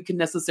that you can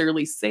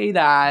necessarily say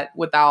that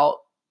without,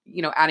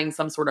 adding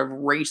some sort of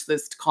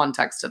racist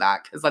context to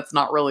that. Cause that's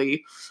not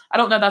really, I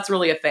don't know, that's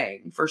really a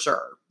thing for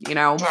sure,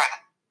 Right.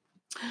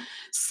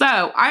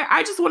 So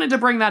I just wanted to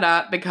bring that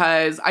up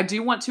because I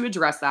do want to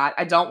address that.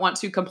 I don't want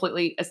to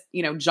completely,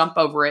 jump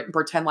over it and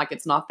pretend like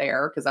it's not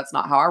there, because that's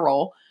not how I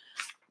roll.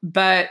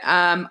 But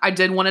I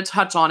did want to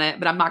touch on it,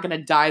 but I'm not going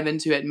to dive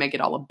into it and make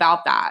it all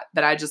about that.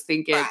 But I just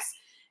think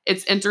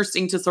it's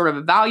interesting to sort of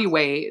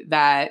evaluate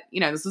that,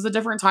 this is a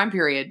different time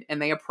period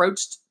and they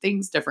approached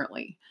things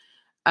differently.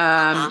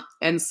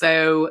 And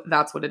so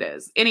that's what it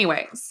is.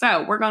 Anyway,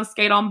 so we're going to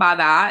skate on by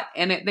that.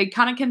 And they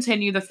kind of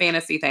continue the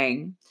fantasy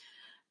thing.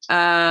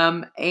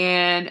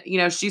 And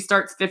she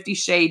starts 50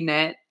 shading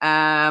it.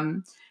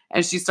 And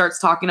she starts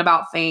talking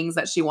about things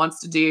that she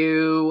wants to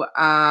do.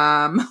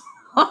 Yeah. And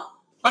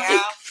then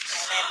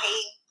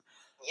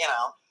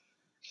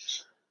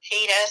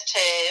he does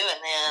too. And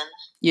then,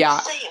 yeah.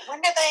 Let's see, when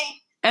did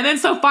they? And then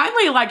so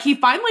finally,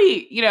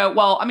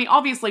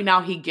 obviously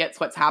now he gets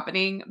what's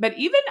happening, but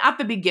even at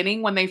the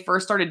beginning when they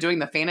first started doing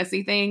the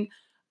fantasy thing,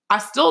 I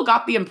still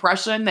got the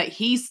impression that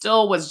he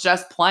still was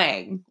just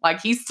playing.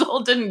 Like he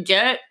still didn't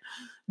get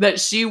that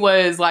she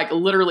was like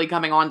literally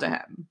coming on to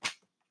him.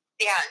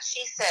 Yeah, and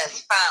she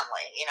says,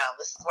 finally,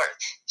 this is where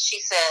she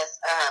says,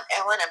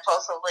 Ellen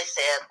impulsively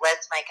said,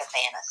 let's make a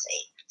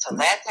fantasy. So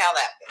that's how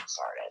that book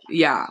started.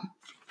 Yeah.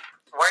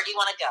 Where do you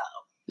want to go?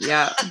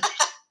 Yeah.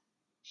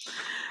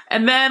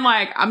 And then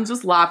I'm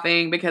just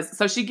laughing because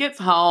so she gets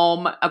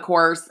home, of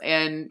course,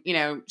 and,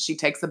 she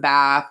takes a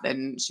bath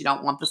and she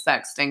don't want the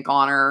sex stink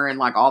on her and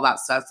all that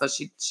stuff. So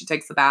she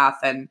takes a bath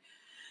and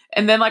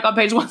then on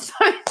page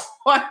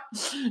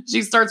 171,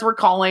 she starts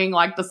recalling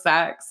the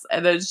sex.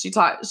 And then she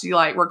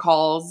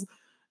recalls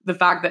the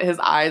fact that his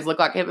eyes look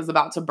like it was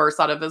about to burst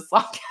out of his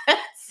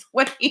sockets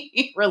when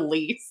he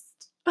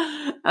released.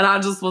 And I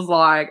just was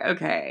like,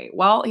 okay,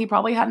 well, he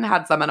probably hadn't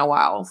had some in a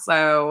while.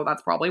 So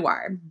that's probably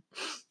why.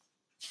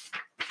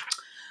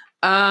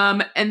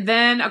 And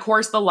then of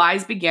course the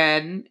lies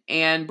begin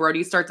and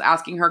Brody starts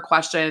asking her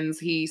questions.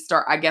 He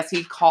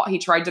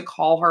tried to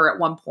call her at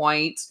one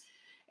point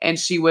and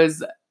she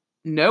was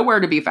nowhere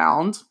to be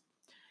found.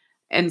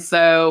 And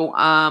so,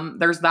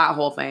 there's that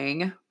whole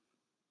thing.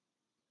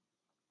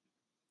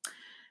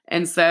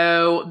 And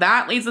so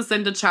that leads us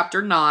into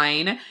chapter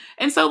 9.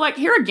 And so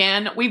here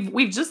again,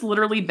 we've just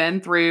literally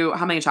been through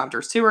how many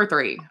chapters? 2 or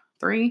 3?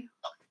 3?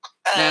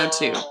 No,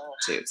 2.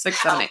 2,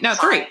 6, 7, 8. No,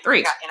 3. Got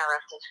interrupted.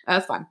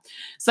 That's fine.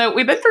 So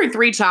we've been through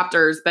 3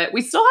 chapters, but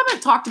we still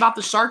haven't talked about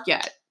the shark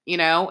yet,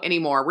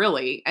 anymore,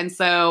 really. And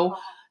so,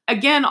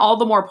 again, all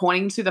the more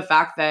pointing to the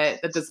fact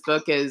that this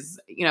book is,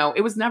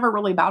 it was never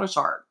really about a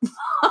shark.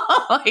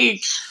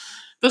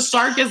 The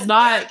shark is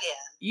not,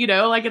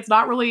 it's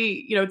not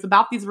really, it's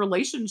about these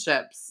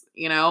relationships,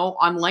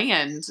 on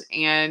land.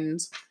 And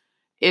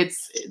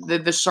it's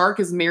the shark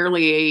is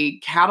merely a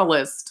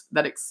catalyst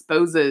that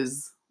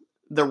exposes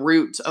the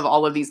root of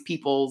all of these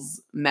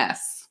people's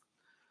mess.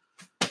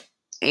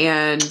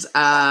 And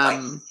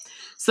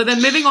so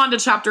then moving on to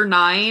chapter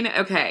 9.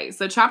 Okay,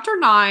 so chapter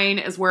 9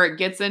 is where it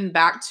gets in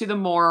back to the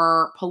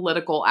more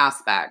political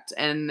aspect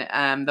and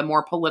the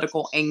more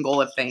political angle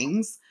of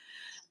things.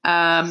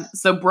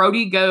 So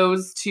Brody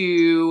goes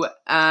to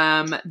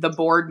the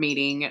board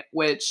meeting,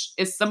 which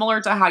is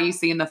similar to how you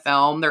see in the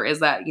film. There is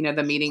that,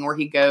 the meeting where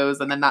he goes,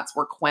 and then that's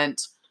where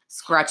Quint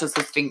scratches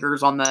his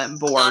fingers on the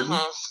board.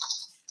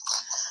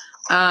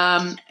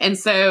 And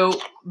so,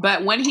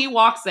 but when he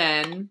walks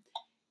in,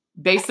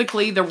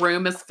 basically the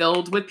room is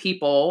filled with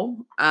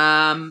people.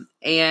 And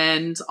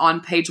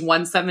on page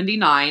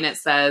 179, it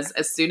says,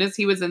 as soon as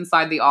he was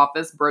inside the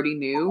office, Brody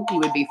knew he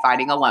would be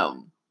fighting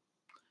alone.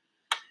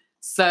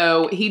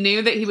 So he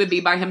knew that he would be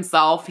by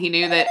himself. He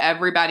knew that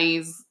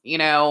everybody's,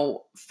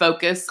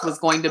 focus was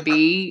going to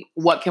be,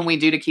 what can we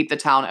do to keep the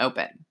town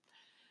open?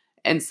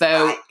 And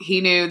so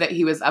he knew that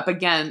he was up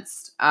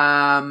against,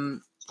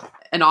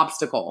 an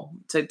obstacle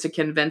to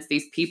convince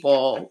these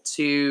people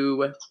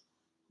to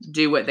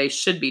do what they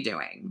should be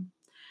doing.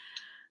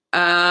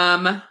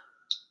 And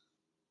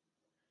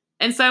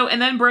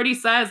then Brody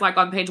says,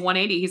 on page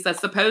 180, he says,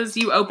 suppose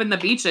you open the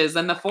beaches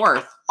on the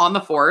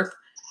 4th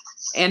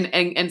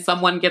and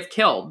someone gets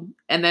killed.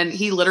 And then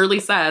he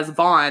literally says,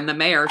 Vaughn, the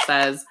mayor,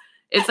 says,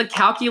 it's a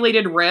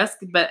calculated risk,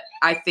 but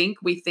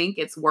we think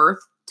it's worth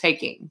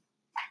taking.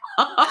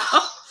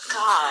 Oh,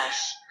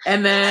 gosh.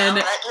 And then,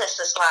 that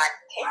just is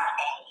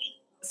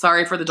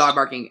Sorry for the dog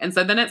barking. And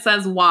so then it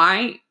says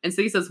why. And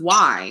so he says,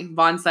 why?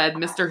 Vaughn said,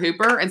 Mr.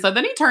 Hooper. And so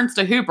then he turns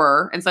to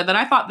Hooper. And so then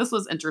I thought this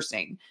was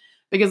interesting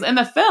because in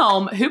the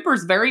film,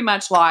 Hooper's very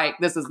much like,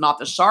 this is not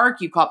the shark.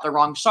 You caught the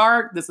wrong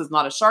shark. This is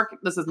not a shark.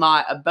 This is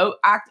not a boat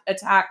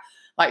attack.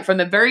 Like from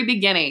the very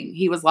beginning,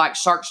 he was like,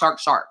 shark, shark,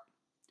 shark.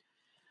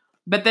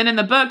 But then in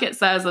the book, it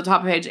says at the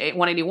top of page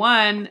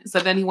 181.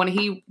 So then when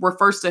he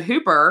refers to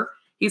Hooper,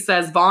 he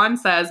says, Vaughn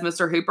says,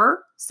 Mr.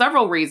 Hooper,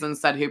 several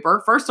reasons, said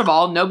Hooper. First of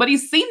all,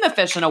 nobody's seen the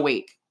fish in a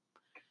week.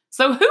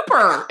 So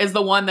Hooper is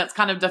the one that's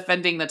kind of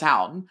defending the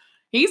town.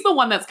 He's the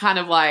one that's kind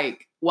of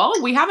like, well,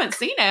 we haven't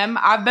seen him.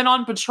 I've been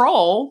on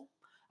patrol.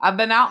 I've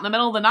been out in the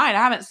middle of the night. I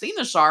haven't seen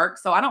the shark,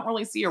 so I don't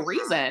really see a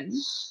reason.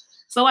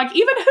 So like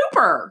even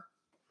Hooper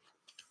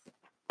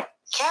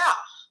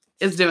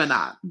is doing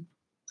that.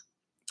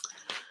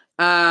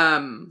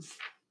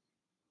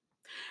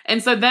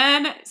 And so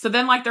then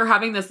like they're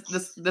having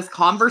this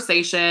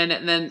conversation,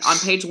 and then on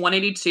page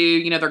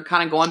 182, they're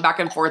kind of going back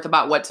and forth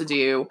about what to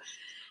do.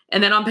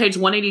 And then on page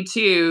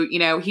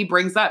 182, he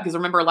brings up, because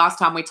remember last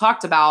time we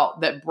talked about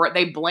that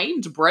they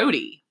blamed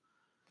Brody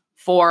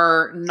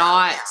for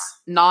not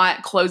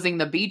closing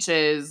the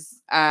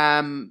beaches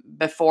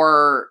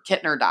before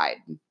Kittner died.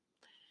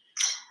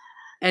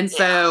 And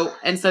so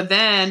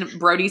then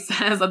Brody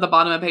says at the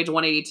bottom of page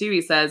 182,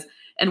 he says,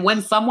 and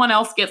when someone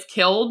else gets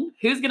killed,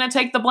 who's going to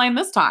take the blame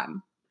this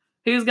time?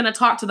 Who's going to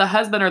talk to the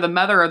husband or the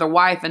mother or the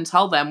wife and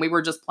tell them we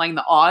were just playing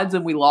the odds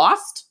and we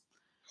lost?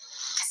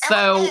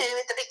 So we knew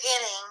at the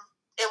beginning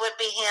it would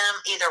be him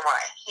either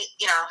way.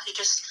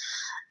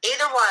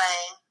 Either way,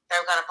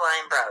 they're going to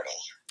blame Brody.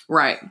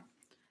 Right.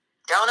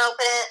 Don't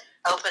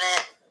open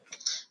it,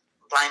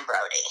 blame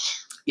Brody.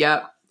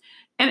 Yep.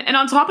 And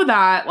on top of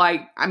that,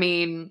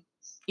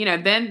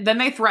 then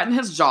they threaten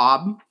his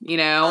job,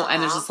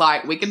 and it's just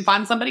like, we can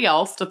find somebody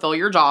else to fill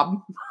your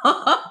job.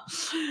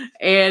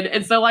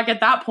 and so like at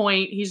that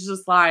point, he's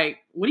just like,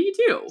 what do you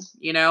do?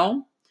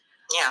 Yeah.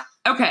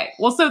 Okay.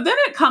 Well, so then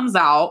it comes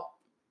out,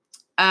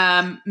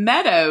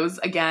 Meadows,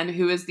 again,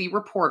 who is the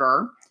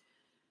reporter,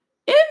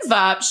 ends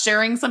up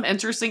sharing some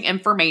interesting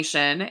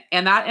information.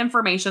 And that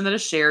information that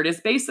is shared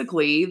is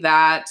basically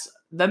that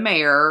the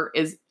mayor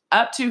is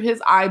up to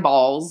his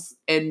eyeballs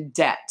in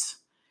debt.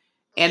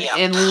 And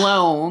in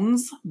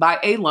loans by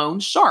a loan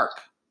shark.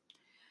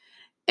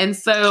 And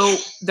so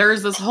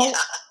there's this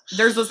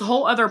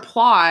whole other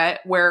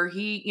plot where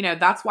he,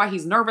 that's why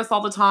he's nervous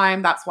all the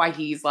time. That's why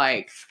he's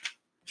like,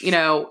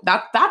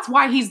 that's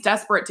why he's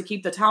desperate to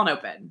keep the town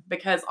open,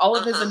 because all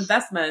of his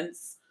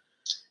investments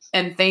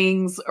and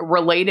things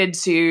related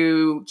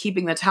to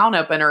keeping the town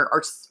open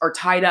are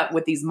tied up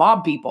with these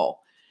mob people.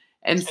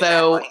 And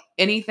so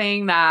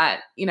anything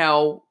that,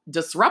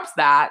 disrupts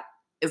that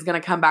is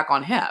going to come back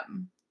on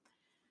him.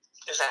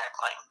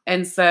 Exactly.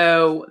 And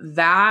so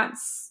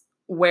that's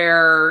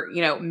where,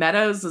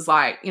 Meadows is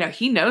like,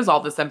 he knows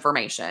all this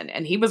information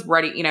and he was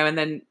ready, and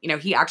then,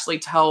 he actually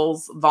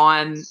tells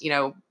Vaughn,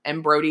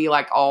 and Brody,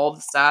 like all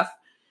the stuff.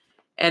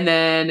 And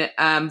then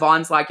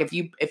Vaughn's like, if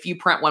you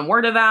print one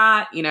word of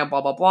that,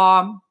 blah, blah,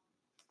 blah.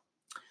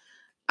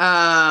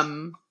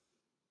 And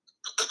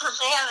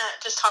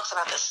it just talks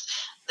about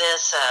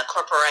this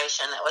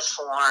corporation that was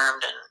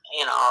formed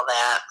and, all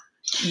that.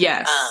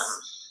 Yes.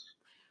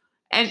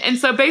 And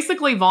so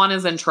basically Vaughn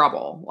is in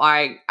trouble.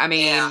 Like, I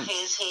mean,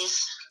 he's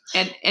he's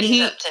up to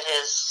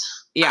his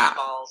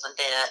eyeballs in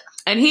debt.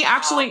 And he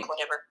actually,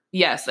 whatever.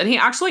 Yes. And he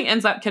actually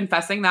ends up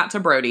confessing that to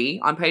Brody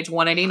on page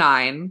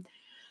 189.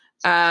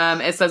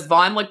 It says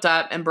Vaughn looked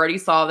up and Brody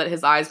saw that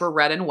his eyes were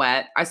red and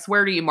wet. I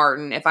swear to you,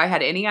 Martin, if I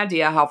had any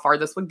idea how far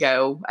this would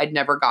go, I'd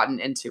never gotten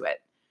into it.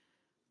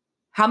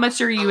 How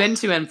much are you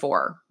into him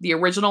for? The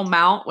original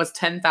amount was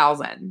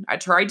 $10,000. I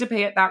tried to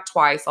pay it back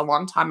twice a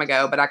long time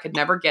ago, but I could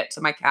never get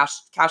to my cash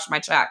my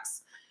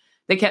checks.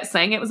 They kept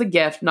saying it was a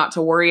gift, not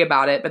to worry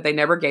about it, but they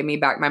never gave me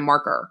back my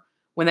marker.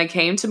 When they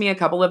came to me a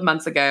couple of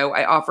months ago,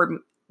 I offered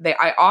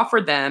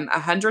them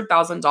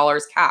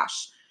 $100,000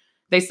 cash.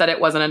 They said it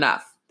wasn't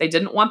enough. They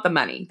didn't want the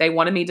money. They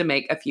wanted me to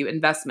make a few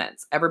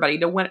investments. Everybody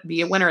to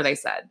be a winner, they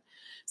said.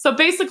 So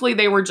basically,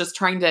 they were just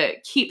trying to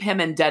keep him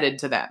indebted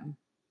to them.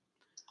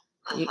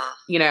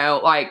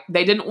 Like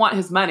they didn't want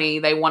his money.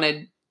 They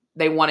wanted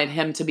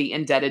him to be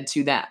indebted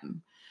to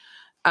them.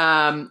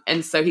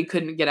 And so he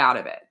couldn't get out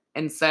of it.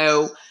 And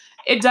so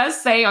it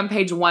does say on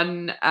page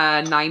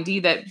 190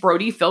 that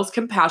Brody feels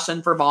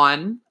compassion for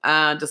Vaughn,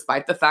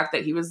 despite the fact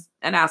that he was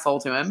an asshole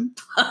to him.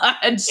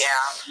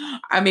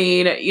 I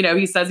mean,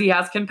 he says he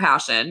has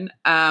compassion.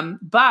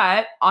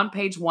 But on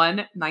page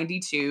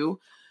 192,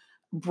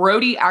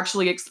 Brody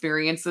actually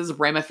experiences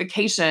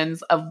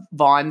ramifications of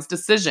Vaughn's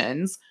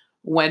decisions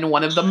when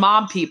one of the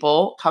mob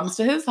people comes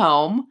to his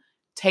home,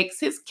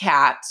 takes his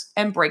cat,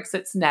 and breaks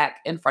its neck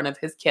in front of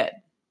his kid.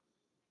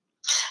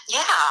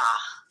 Yeah.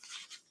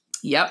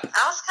 Yep.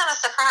 I was kind of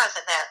surprised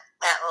at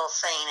that little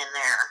scene in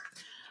there.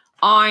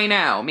 I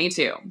know. Me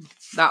too.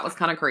 That was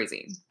kind of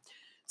crazy.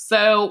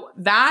 So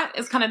that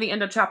is kind of the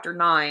end of chapter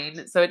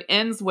 9. So it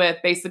ends with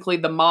basically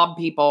the mob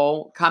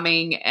people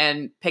coming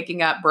and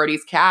picking up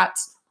Brody's cat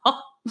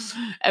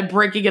and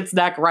breaking its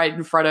neck right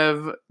in front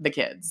of the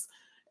kids.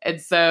 And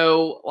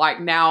so,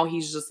 like, now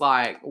he's just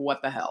like,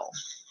 what the hell?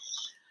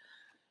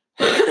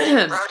 Brody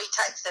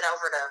takes it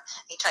over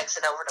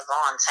to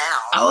Vaughn's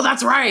house. Oh,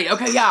 that's right.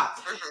 Okay, yeah.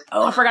 Mm-hmm.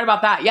 Oh, I forgot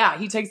about that. Yeah,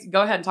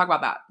 go ahead and talk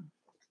about that.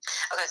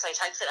 Okay, so he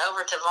takes it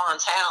over to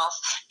Vaughn's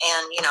house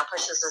and,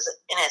 pushes it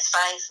in his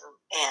face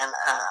and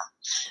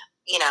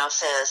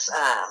says,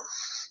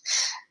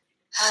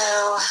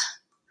 oh,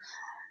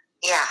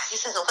 yeah. He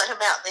says, what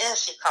about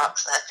this, you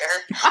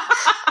cocksucker?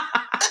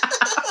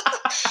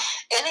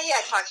 And he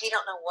acts like he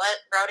don't know what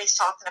Brody's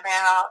talking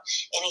about.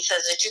 And he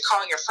says, did you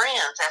call your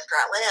friends after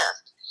I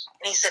left?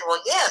 And he said,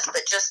 well, yes,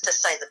 but just to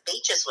say the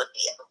beaches would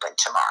be open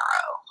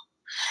tomorrow.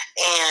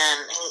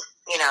 And,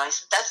 he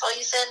said, that's all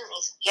you said? And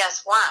he said,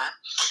 yes, why?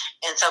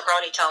 And so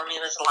Brody told me he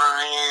was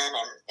lying.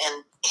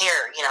 And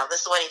here,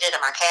 this is what he did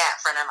to my cat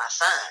in front of my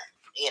son,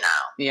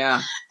 Yeah.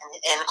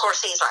 And of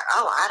course, he's like,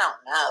 oh, I don't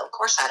know. Of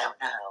course I don't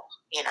know,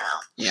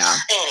 Yeah.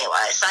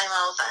 Anyway, same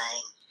old thing.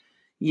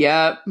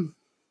 Yep.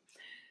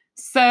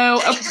 So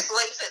he just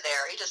leaves it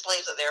there. He just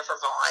leaves it there for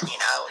Vaughn, laying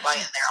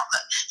there on the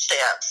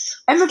steps.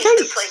 And the he thing,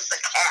 just leaves the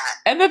cat.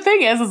 And the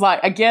thing is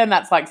like, again,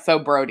 that's like so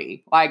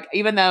Brody. Like,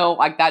 even though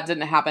like that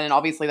didn't happen, and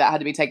obviously that had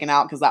to be taken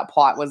out because that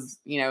plot was,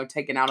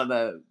 taken out of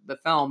the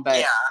film.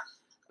 But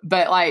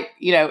but like,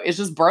 it's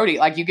just Brody.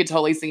 Like, you could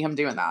totally see him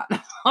doing that. Yeah,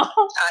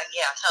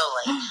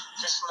 totally.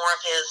 Just more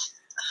of his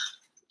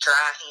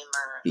dry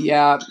humor.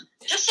 Yeah.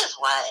 Just his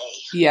way.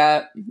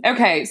 Yeah.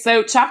 Okay.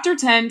 So chapter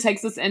 10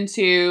 takes us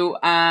into,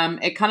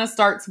 it kind of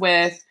starts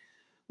with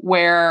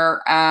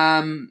where,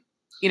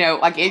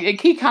 like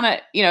he kind of,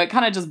 it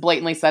kind of just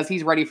blatantly says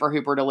he's ready for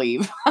Hooper to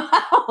leave.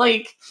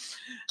 Like,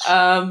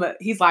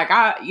 he's like,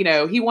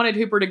 he wanted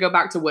Hooper to go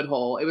back to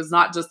Woodhull. It was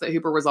not just that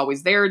Hooper was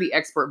always there, the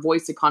expert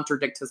voice to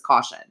contradict his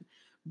caution.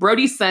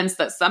 Brody sensed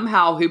that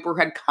somehow Hooper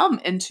had come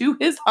into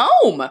his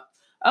home.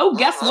 Oh,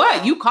 guess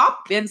what? You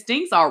cop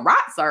instincts are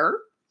right, sir.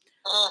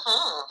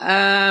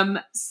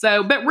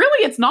 So, but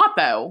really it's not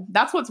though.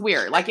 That's what's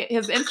weird. Like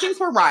his instincts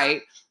were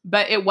right,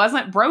 but it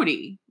wasn't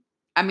Brody.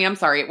 I mean, I'm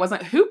sorry. It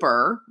wasn't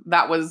Hooper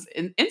that was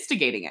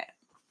instigating it,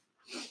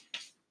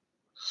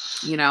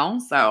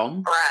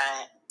 so.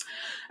 Right.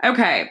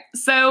 Okay.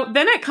 So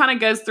then it kind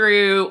of goes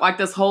through like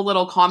this whole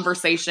little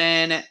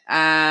conversation,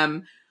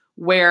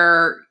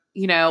 where,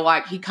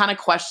 like he kind of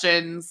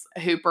questions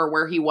Hooper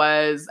where he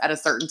was at a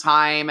certain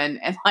time. And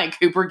like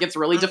Hooper gets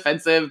really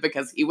defensive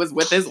because he was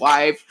with his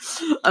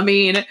wife. I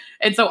mean,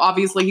 and so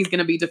obviously he's going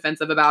to be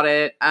defensive about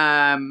it.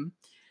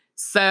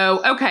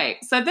 So, okay.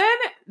 So then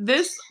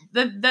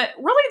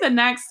really the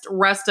next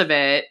rest of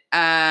it,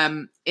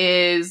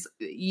 is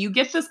you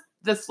get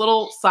this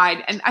little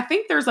side, and I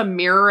think there's a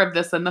mirror of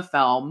this in the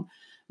film.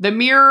 The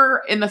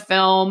mirror in the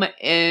film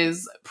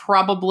is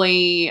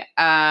probably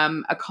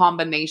a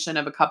combination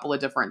of a couple of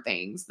different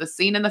things. The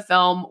scene in the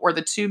film where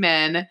the two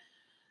men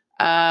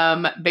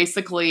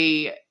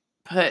basically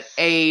put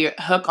a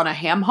hook on a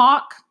ham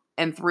hock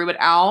and threw it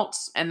out,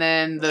 and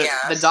then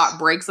the dock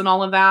breaks and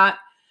all of that.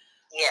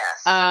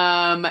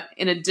 Yes.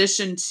 In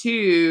addition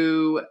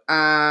to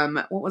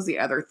what was the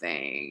other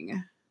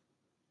thing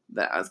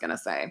that I was gonna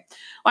say?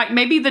 Like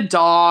maybe the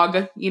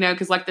dog,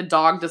 because like the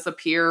dog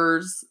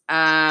disappears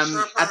at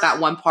that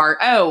one part.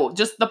 Oh,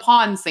 just the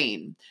pond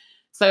scene.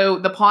 So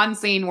the pond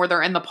scene where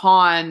they're in the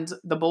pond,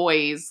 the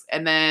boys,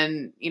 and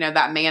then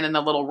that man in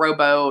the little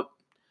rowboat,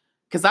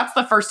 because that's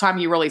the first time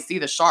you really see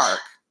the shark.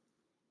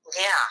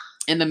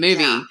 Yeah. In the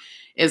movie,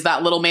 is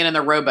that little man in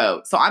the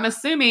rowboat. So I'm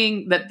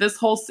assuming that this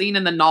whole scene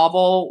in the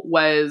novel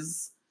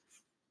was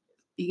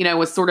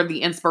sort of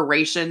the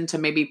inspiration to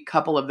maybe a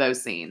couple of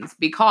those scenes,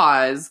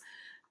 because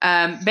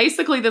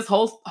basically this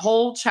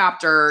whole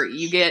chapter,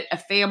 you get a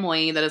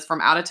family that is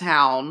from out of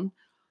town,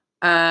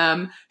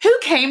 who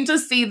came to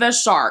see the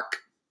shark.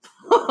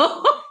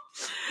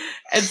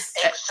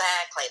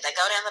 Exactly. They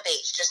go down the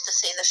beach just to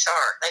see the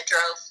shark. They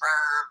drove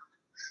from,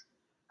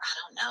 I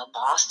don't know,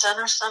 Boston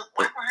or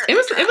somewhere.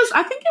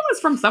 I think it was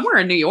from somewhere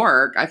in New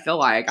York. I feel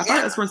like I thought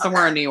it was from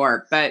somewhere in New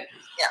York, but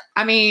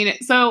I mean,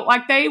 so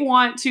like they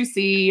want to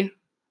see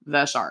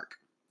the shark.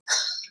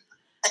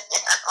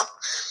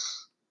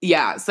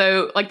 Yeah.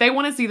 So like they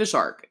want to see the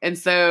shark. And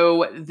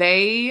so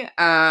they,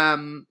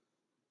 they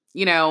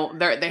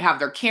have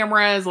their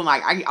cameras, and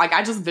like,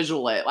 I just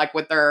visual it like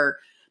with their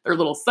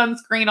little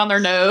sunscreen on their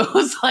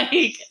nose,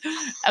 like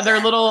their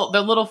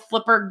little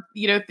flipper,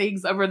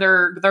 things over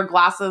their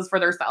glasses for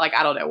their, like,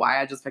 I don't know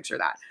why I just picture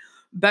that.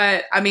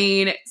 But I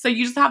mean, so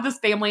you just have this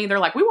family, they're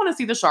like, we want to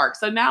see the shark.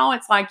 So now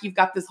it's like, you've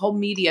got this whole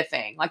media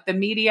thing. Like the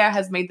media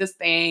has made this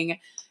thing.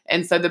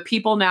 And so the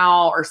people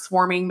now are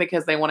swarming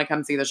because they want to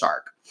come see the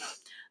shark.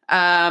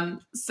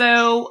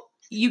 So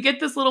you get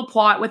this little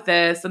plot with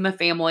this and the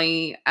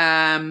family.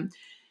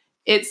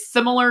 It's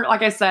similar,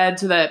 like I said,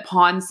 to the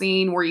pond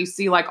scene where you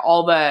see like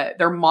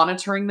they're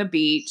monitoring the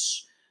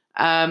beach.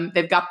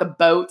 They've got the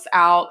boats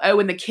out. Oh,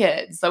 and the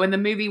kids. So in the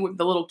movie with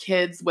the little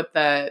kids with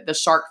the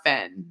shark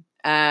fin,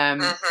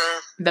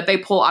 that they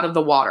pull out of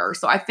the water.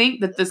 So I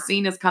think that this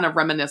scene is kind of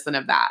reminiscent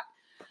of that.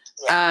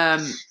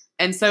 Yeah.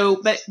 And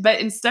so, but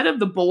instead of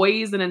the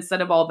boys and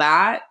instead of all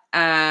that,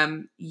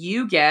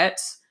 you get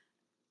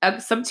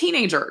some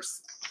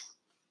teenagers.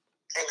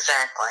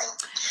 Exactly.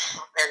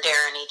 They're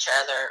daring each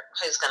other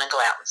who's going to go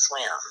out and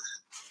swim.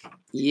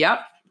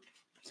 Yep.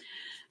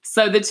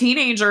 So the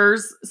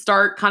teenagers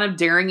start kind of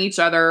daring each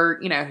other,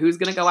 who's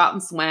going to go out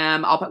and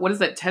swim. What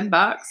is it, $10?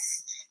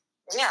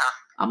 Yeah.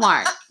 I'm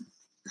like,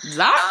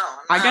 that?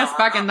 No, I guess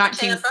back in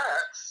 $10.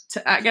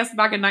 I guess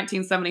back in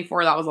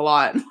 1974, that was a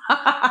lot. You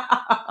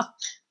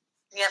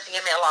have to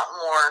give me a lot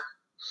more.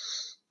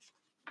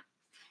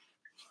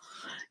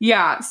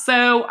 Yeah.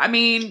 So, I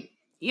mean,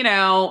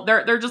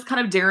 they're just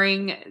kind of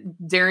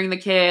daring the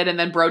kid. And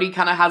then Brody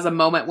kind of has a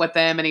moment with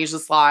him and he's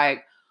just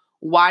like,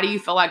 why do you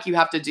feel like you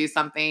have to do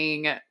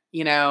something,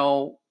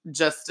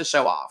 just to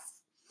show off?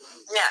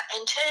 Yeah.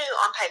 And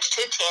on page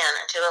 210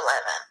 and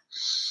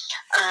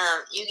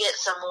 211, you get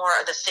some more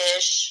of the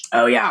fish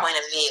point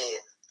of view.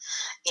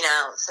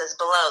 It says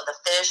below, the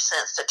fish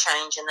sensed a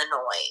change in the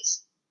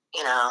noise,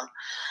 and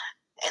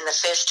the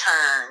fish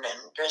turned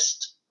and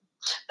just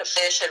the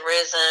fish had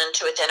risen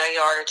to within a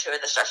yard or two of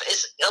the surface.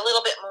 It's a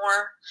little bit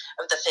more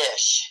of the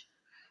fish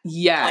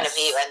point of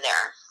view in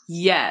there.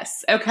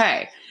 Yes.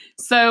 Okay.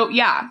 So,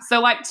 yeah. So,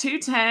 like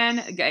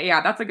 210,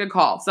 yeah, that's a good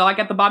call. So, like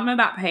at the bottom of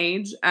that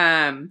page,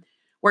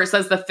 where it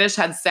says the fish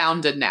had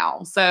sounded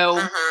now. So,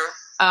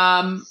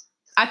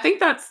 I think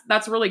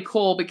that's really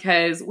cool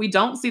because we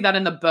don't see that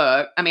in the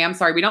book. I mean, I'm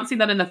sorry, we don't see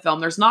that in the film.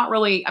 There's not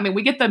really,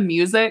 we get the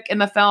music in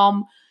the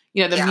film.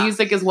 The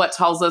music is what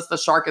tells us the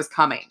shark is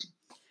coming.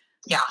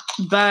 Yeah.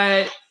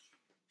 But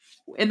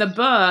in the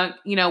book,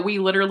 we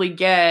literally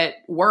get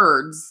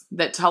words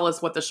that tell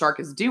us what the shark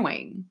is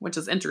doing, which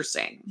is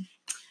interesting.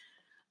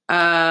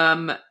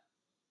 And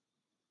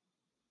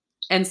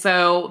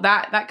so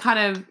that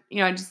kind of,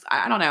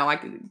 I don't know,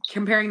 like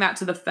comparing that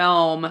to the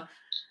film,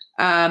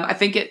 I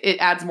think it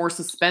adds more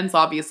suspense,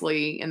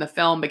 obviously, in the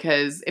film,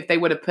 because if they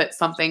would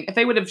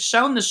have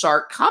shown the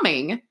shark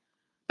coming,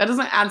 that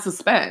doesn't add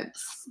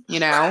suspense,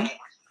 Right.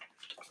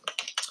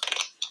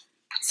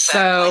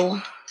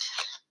 So.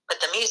 But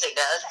the music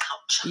does.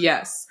 Ouch.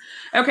 Yes.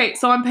 Okay.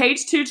 So on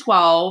page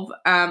 212,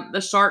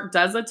 the shark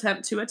does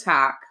attempt to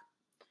attack.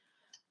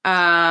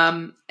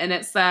 And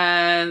it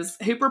says,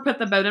 Hooper put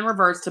the boat in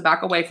reverse to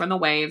back away from the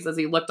waves. As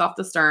he looked off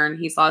the stern,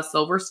 he saw a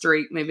silver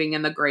streak moving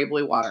in the gray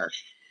blue water.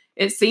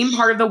 It seemed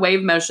part of the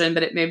wave motion,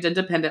 but it moved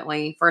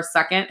independently. For a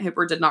second,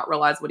 Hooper did not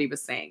realize what he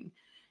was seeing.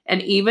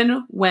 And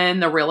even when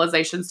the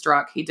realization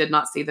struck, he did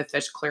not see the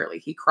fish clearly.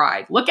 He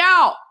cried, "Look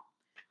out!"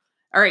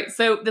 All right,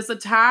 so this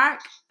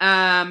attack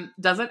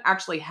doesn't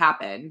actually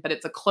happen, but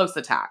it's a close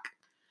attack.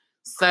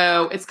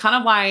 So it's kind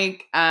of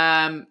like,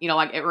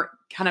 like it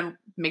kind of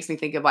makes me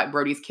think of like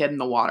Brody's kid in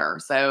the water.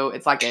 So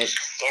it's like it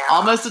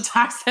almost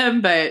attacks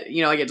him, but,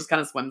 like it just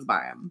kind of swims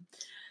by him.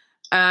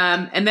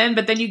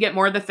 But then you get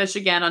more of the fish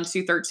again on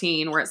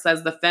 213, where it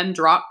says the fin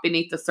dropped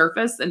beneath the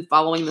surface and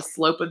following the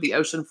slope of the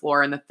ocean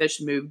floor, and the fish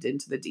moved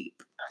into the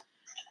deep.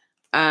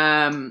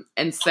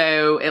 And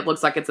so it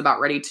looks like it's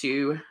about ready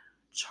to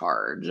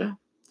charge.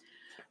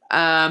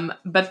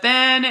 But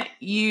then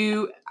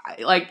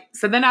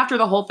then after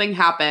the whole thing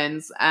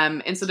happens,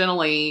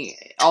 incidentally,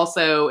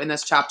 also in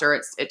this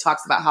chapter, it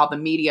talks about how the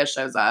media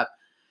shows up,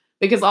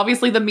 because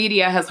obviously the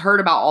media has heard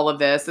about all of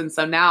this. And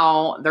so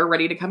now they're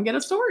ready to come get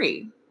a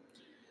story.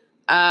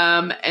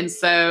 And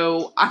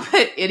so I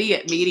put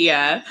idiot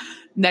media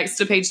next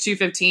to page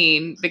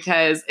 215,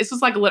 because it's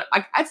just like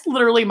it's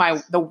literally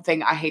the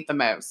thing I hate the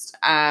most.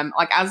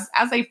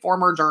 As a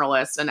former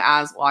journalist and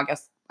I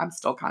guess I'm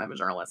still kind of a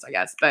journalist, I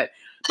guess, but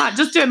not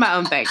just doing my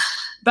own thing.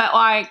 But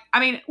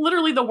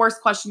literally the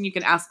worst question you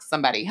can ask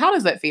somebody: how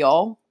does it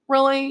feel?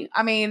 Really?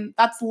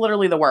 That's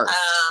literally the worst.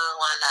 Oh,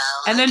 I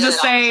know. And then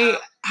just say,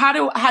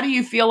 how do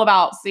you feel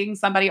about seeing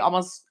somebody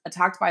almost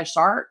attacked by a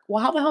shark?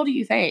 Well, how the hell do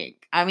you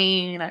think? I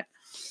don't know.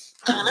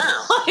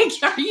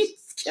 Are you,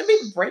 give me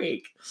a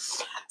break.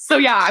 So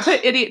yeah, I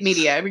put idiot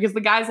media because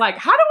the guy's like,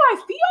 how do I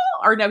feel?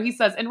 Or no, he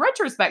says, in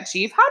retrospect,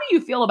 Chief, how do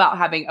you feel about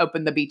having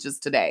opened the beaches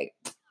today?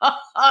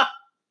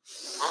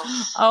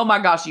 Oh my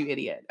gosh, you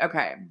idiot.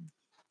 Okay.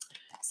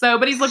 So,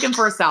 but he's looking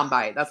for a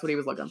soundbite. That's what he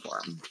was looking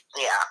for.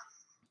 Yeah.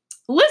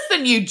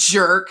 Listen, you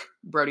jerk,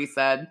 Brody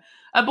said.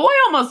 A boy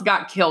almost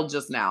got killed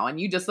just now,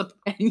 and you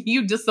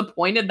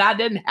disappointed that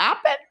didn't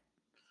happen?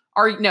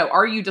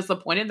 Are you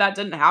disappointed that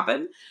didn't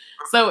happen?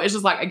 So it's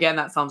just like, again,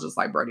 that sounds just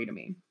like Brody to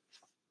me.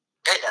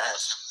 It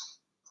does.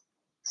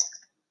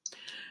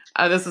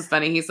 This is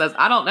funny. He says,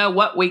 I don't know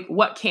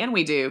what can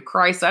we do?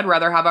 Christ, I'd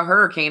rather have a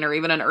hurricane or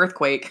even an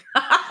earthquake.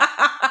 Yeah.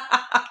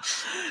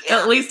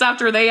 At least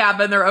after they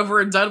happen, they're over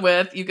and done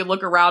with. You can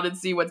look around and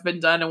see what's been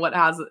done and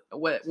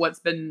what's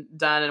been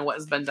done and what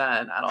has been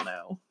done. I don't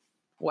know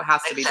what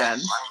has to be done.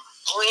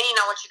 Well, you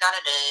know what you got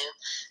to do.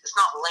 It's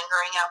not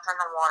lingering out from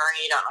the water.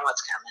 You don't know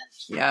what's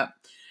coming. Yeah.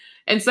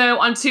 And so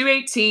on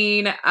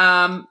 218,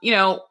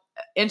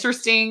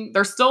 interesting.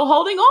 They're still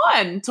holding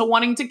on to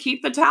wanting to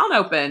keep the town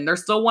open. They're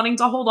still wanting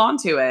to hold on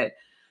to it.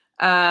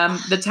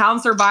 The town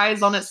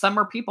survives on its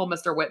summer people,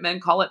 Mr. Whitman.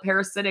 Call it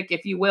parasitic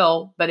if you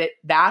will, but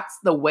that's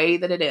the way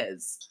that it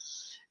is.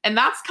 And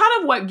that's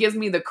kind of what gives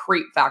me the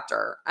creep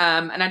factor.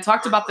 And I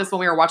talked about this when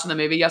we were watching the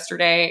movie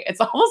yesterday.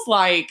 It's almost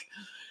like,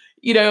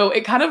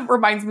 it kind of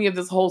reminds me of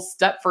this whole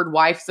Stepford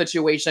wife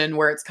situation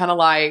where it's kind of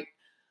like,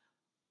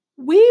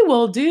 we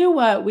will do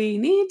what we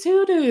need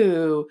to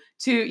do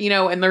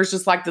and there's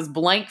just like this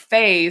blank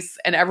face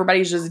and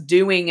everybody's just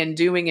doing and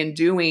doing and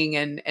doing.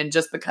 And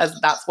just because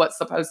that's what's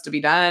supposed to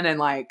be done. And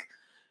like,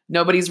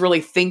 nobody's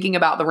really thinking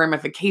about the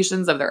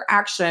ramifications of their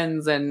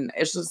actions. And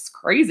it's just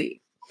crazy.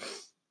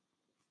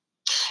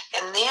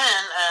 And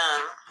then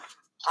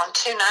on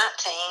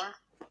 219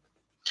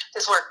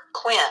 is where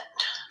Quint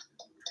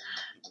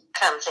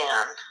comes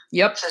in.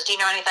 Yep. Says, do you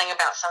know anything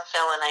about some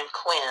fella named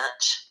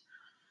Quint?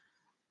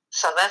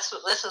 So this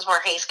is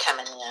where he's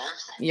coming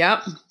in.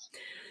 Yep.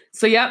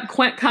 So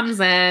Quint comes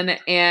in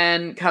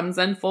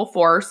full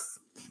force.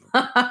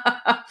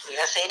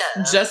 Yes, he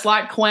does. Just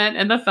like Quint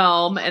in the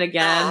film. And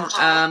again,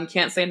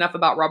 can't say enough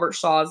about Robert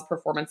Shaw's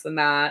performance in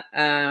that.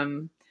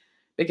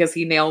 Because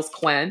he nails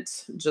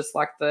Quint just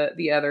like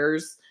the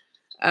others.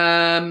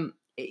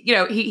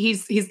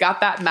 He's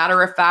got that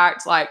matter of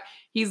fact, like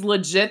he's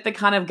legit the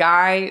kind of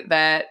guy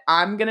that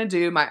I'm going to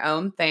do my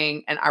own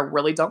thing. And I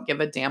really don't give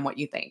a damn what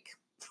you think.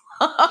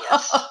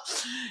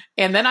 Yes.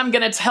 And then I'm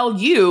going to tell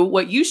you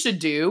what you should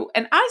do.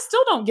 And I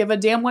still don't give a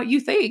damn what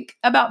you think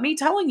about me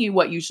telling you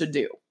what you should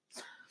do.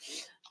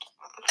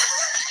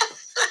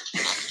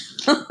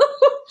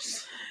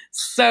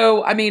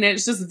 So, I mean,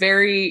 it's just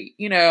very,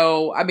 I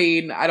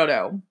don't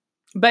know.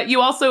 But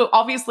you also,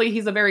 obviously,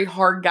 he's a very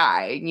hard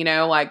guy,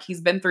 like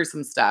he's been through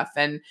some stuff.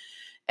 And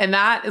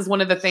that is one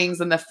of the things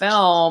in the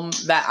film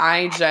that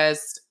I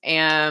just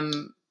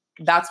am,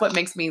 that's what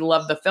makes me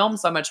love the film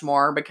so much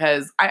more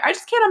because I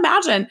just can't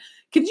imagine.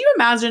 Could you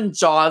imagine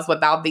Jaws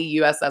without the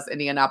USS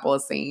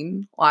Indianapolis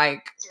scene?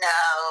 Like, no.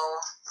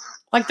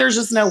 Like, there's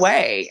just no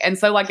way. And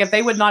so, like, if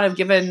they would not have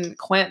given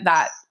Quint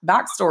that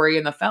backstory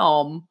in the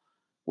film,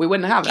 we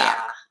wouldn't have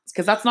that.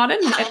 Because that's not in,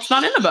 it's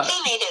not in the book.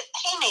 He needed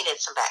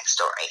some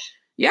backstory.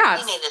 Yeah.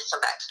 He needed some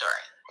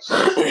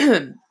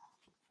backstory.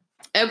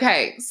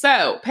 Okay,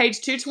 so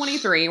page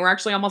 223. We're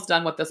actually almost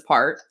done with this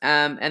part.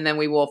 And then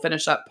we will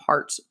finish up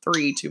part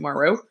 3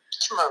 tomorrow.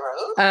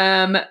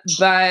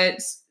 But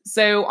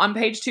so on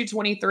page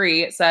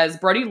 223, it says,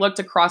 Brody looked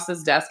across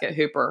his desk at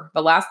Hooper.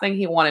 The last thing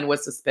he wanted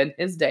was to spend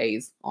his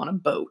days on a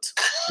boat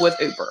with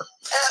Hooper,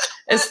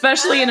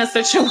 especially in a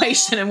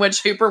situation in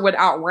which Hooper would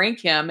outrank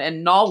him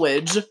in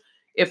knowledge,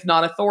 if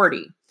not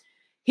authority.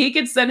 He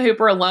could send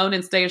Hooper alone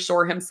and stay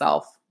ashore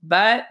himself,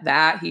 but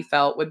that, he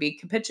felt, would be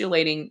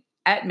capitulating,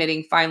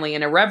 admitting finally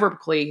and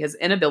irrevocably his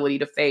inability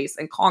to face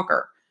and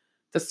conquer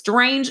the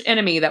strange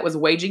enemy that was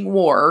waging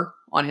war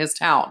on his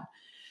town.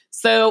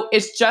 So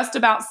it's just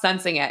about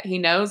sensing it. He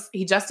knows,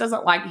 he just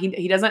doesn't like,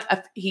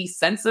 he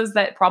senses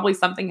that probably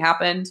something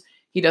happened.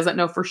 He doesn't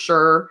know for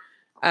sure.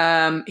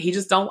 He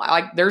just don't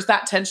like, there's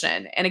that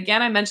tension. And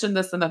again, I mentioned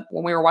this when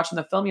we were watching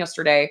the film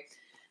yesterday,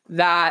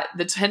 that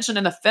the tension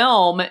in the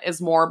film is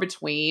more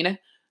between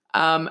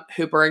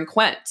Hooper and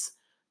Quint.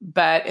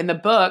 But in the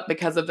book,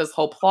 because of this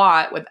whole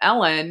plot with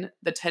Ellen,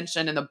 the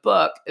tension in the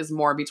book is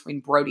more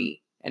between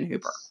Brody and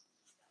Hooper.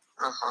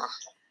 Uh-huh.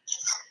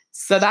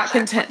 So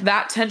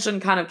that tension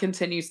kind of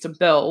continues to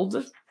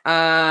build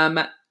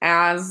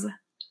as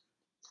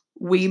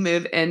we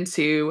move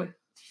into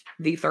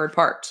the third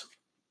part.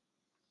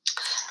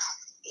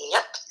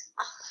 Yep.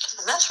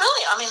 And that's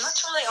really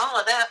all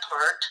of that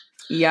part.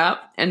 Yep.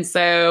 And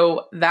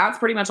so that's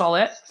pretty much all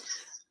it.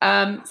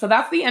 So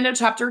that's the end of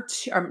section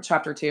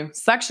 2.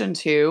 Section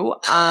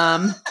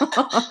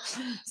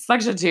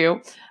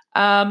 2.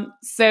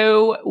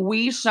 So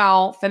we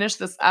shall finish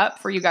this up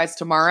for you guys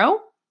tomorrow.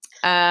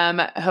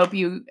 Hope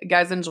you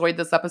guys enjoyed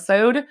this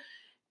episode,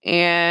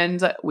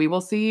 and we will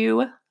see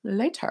you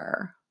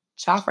later.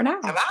 Ciao for now.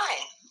 Bye-bye.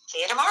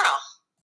 See you tomorrow.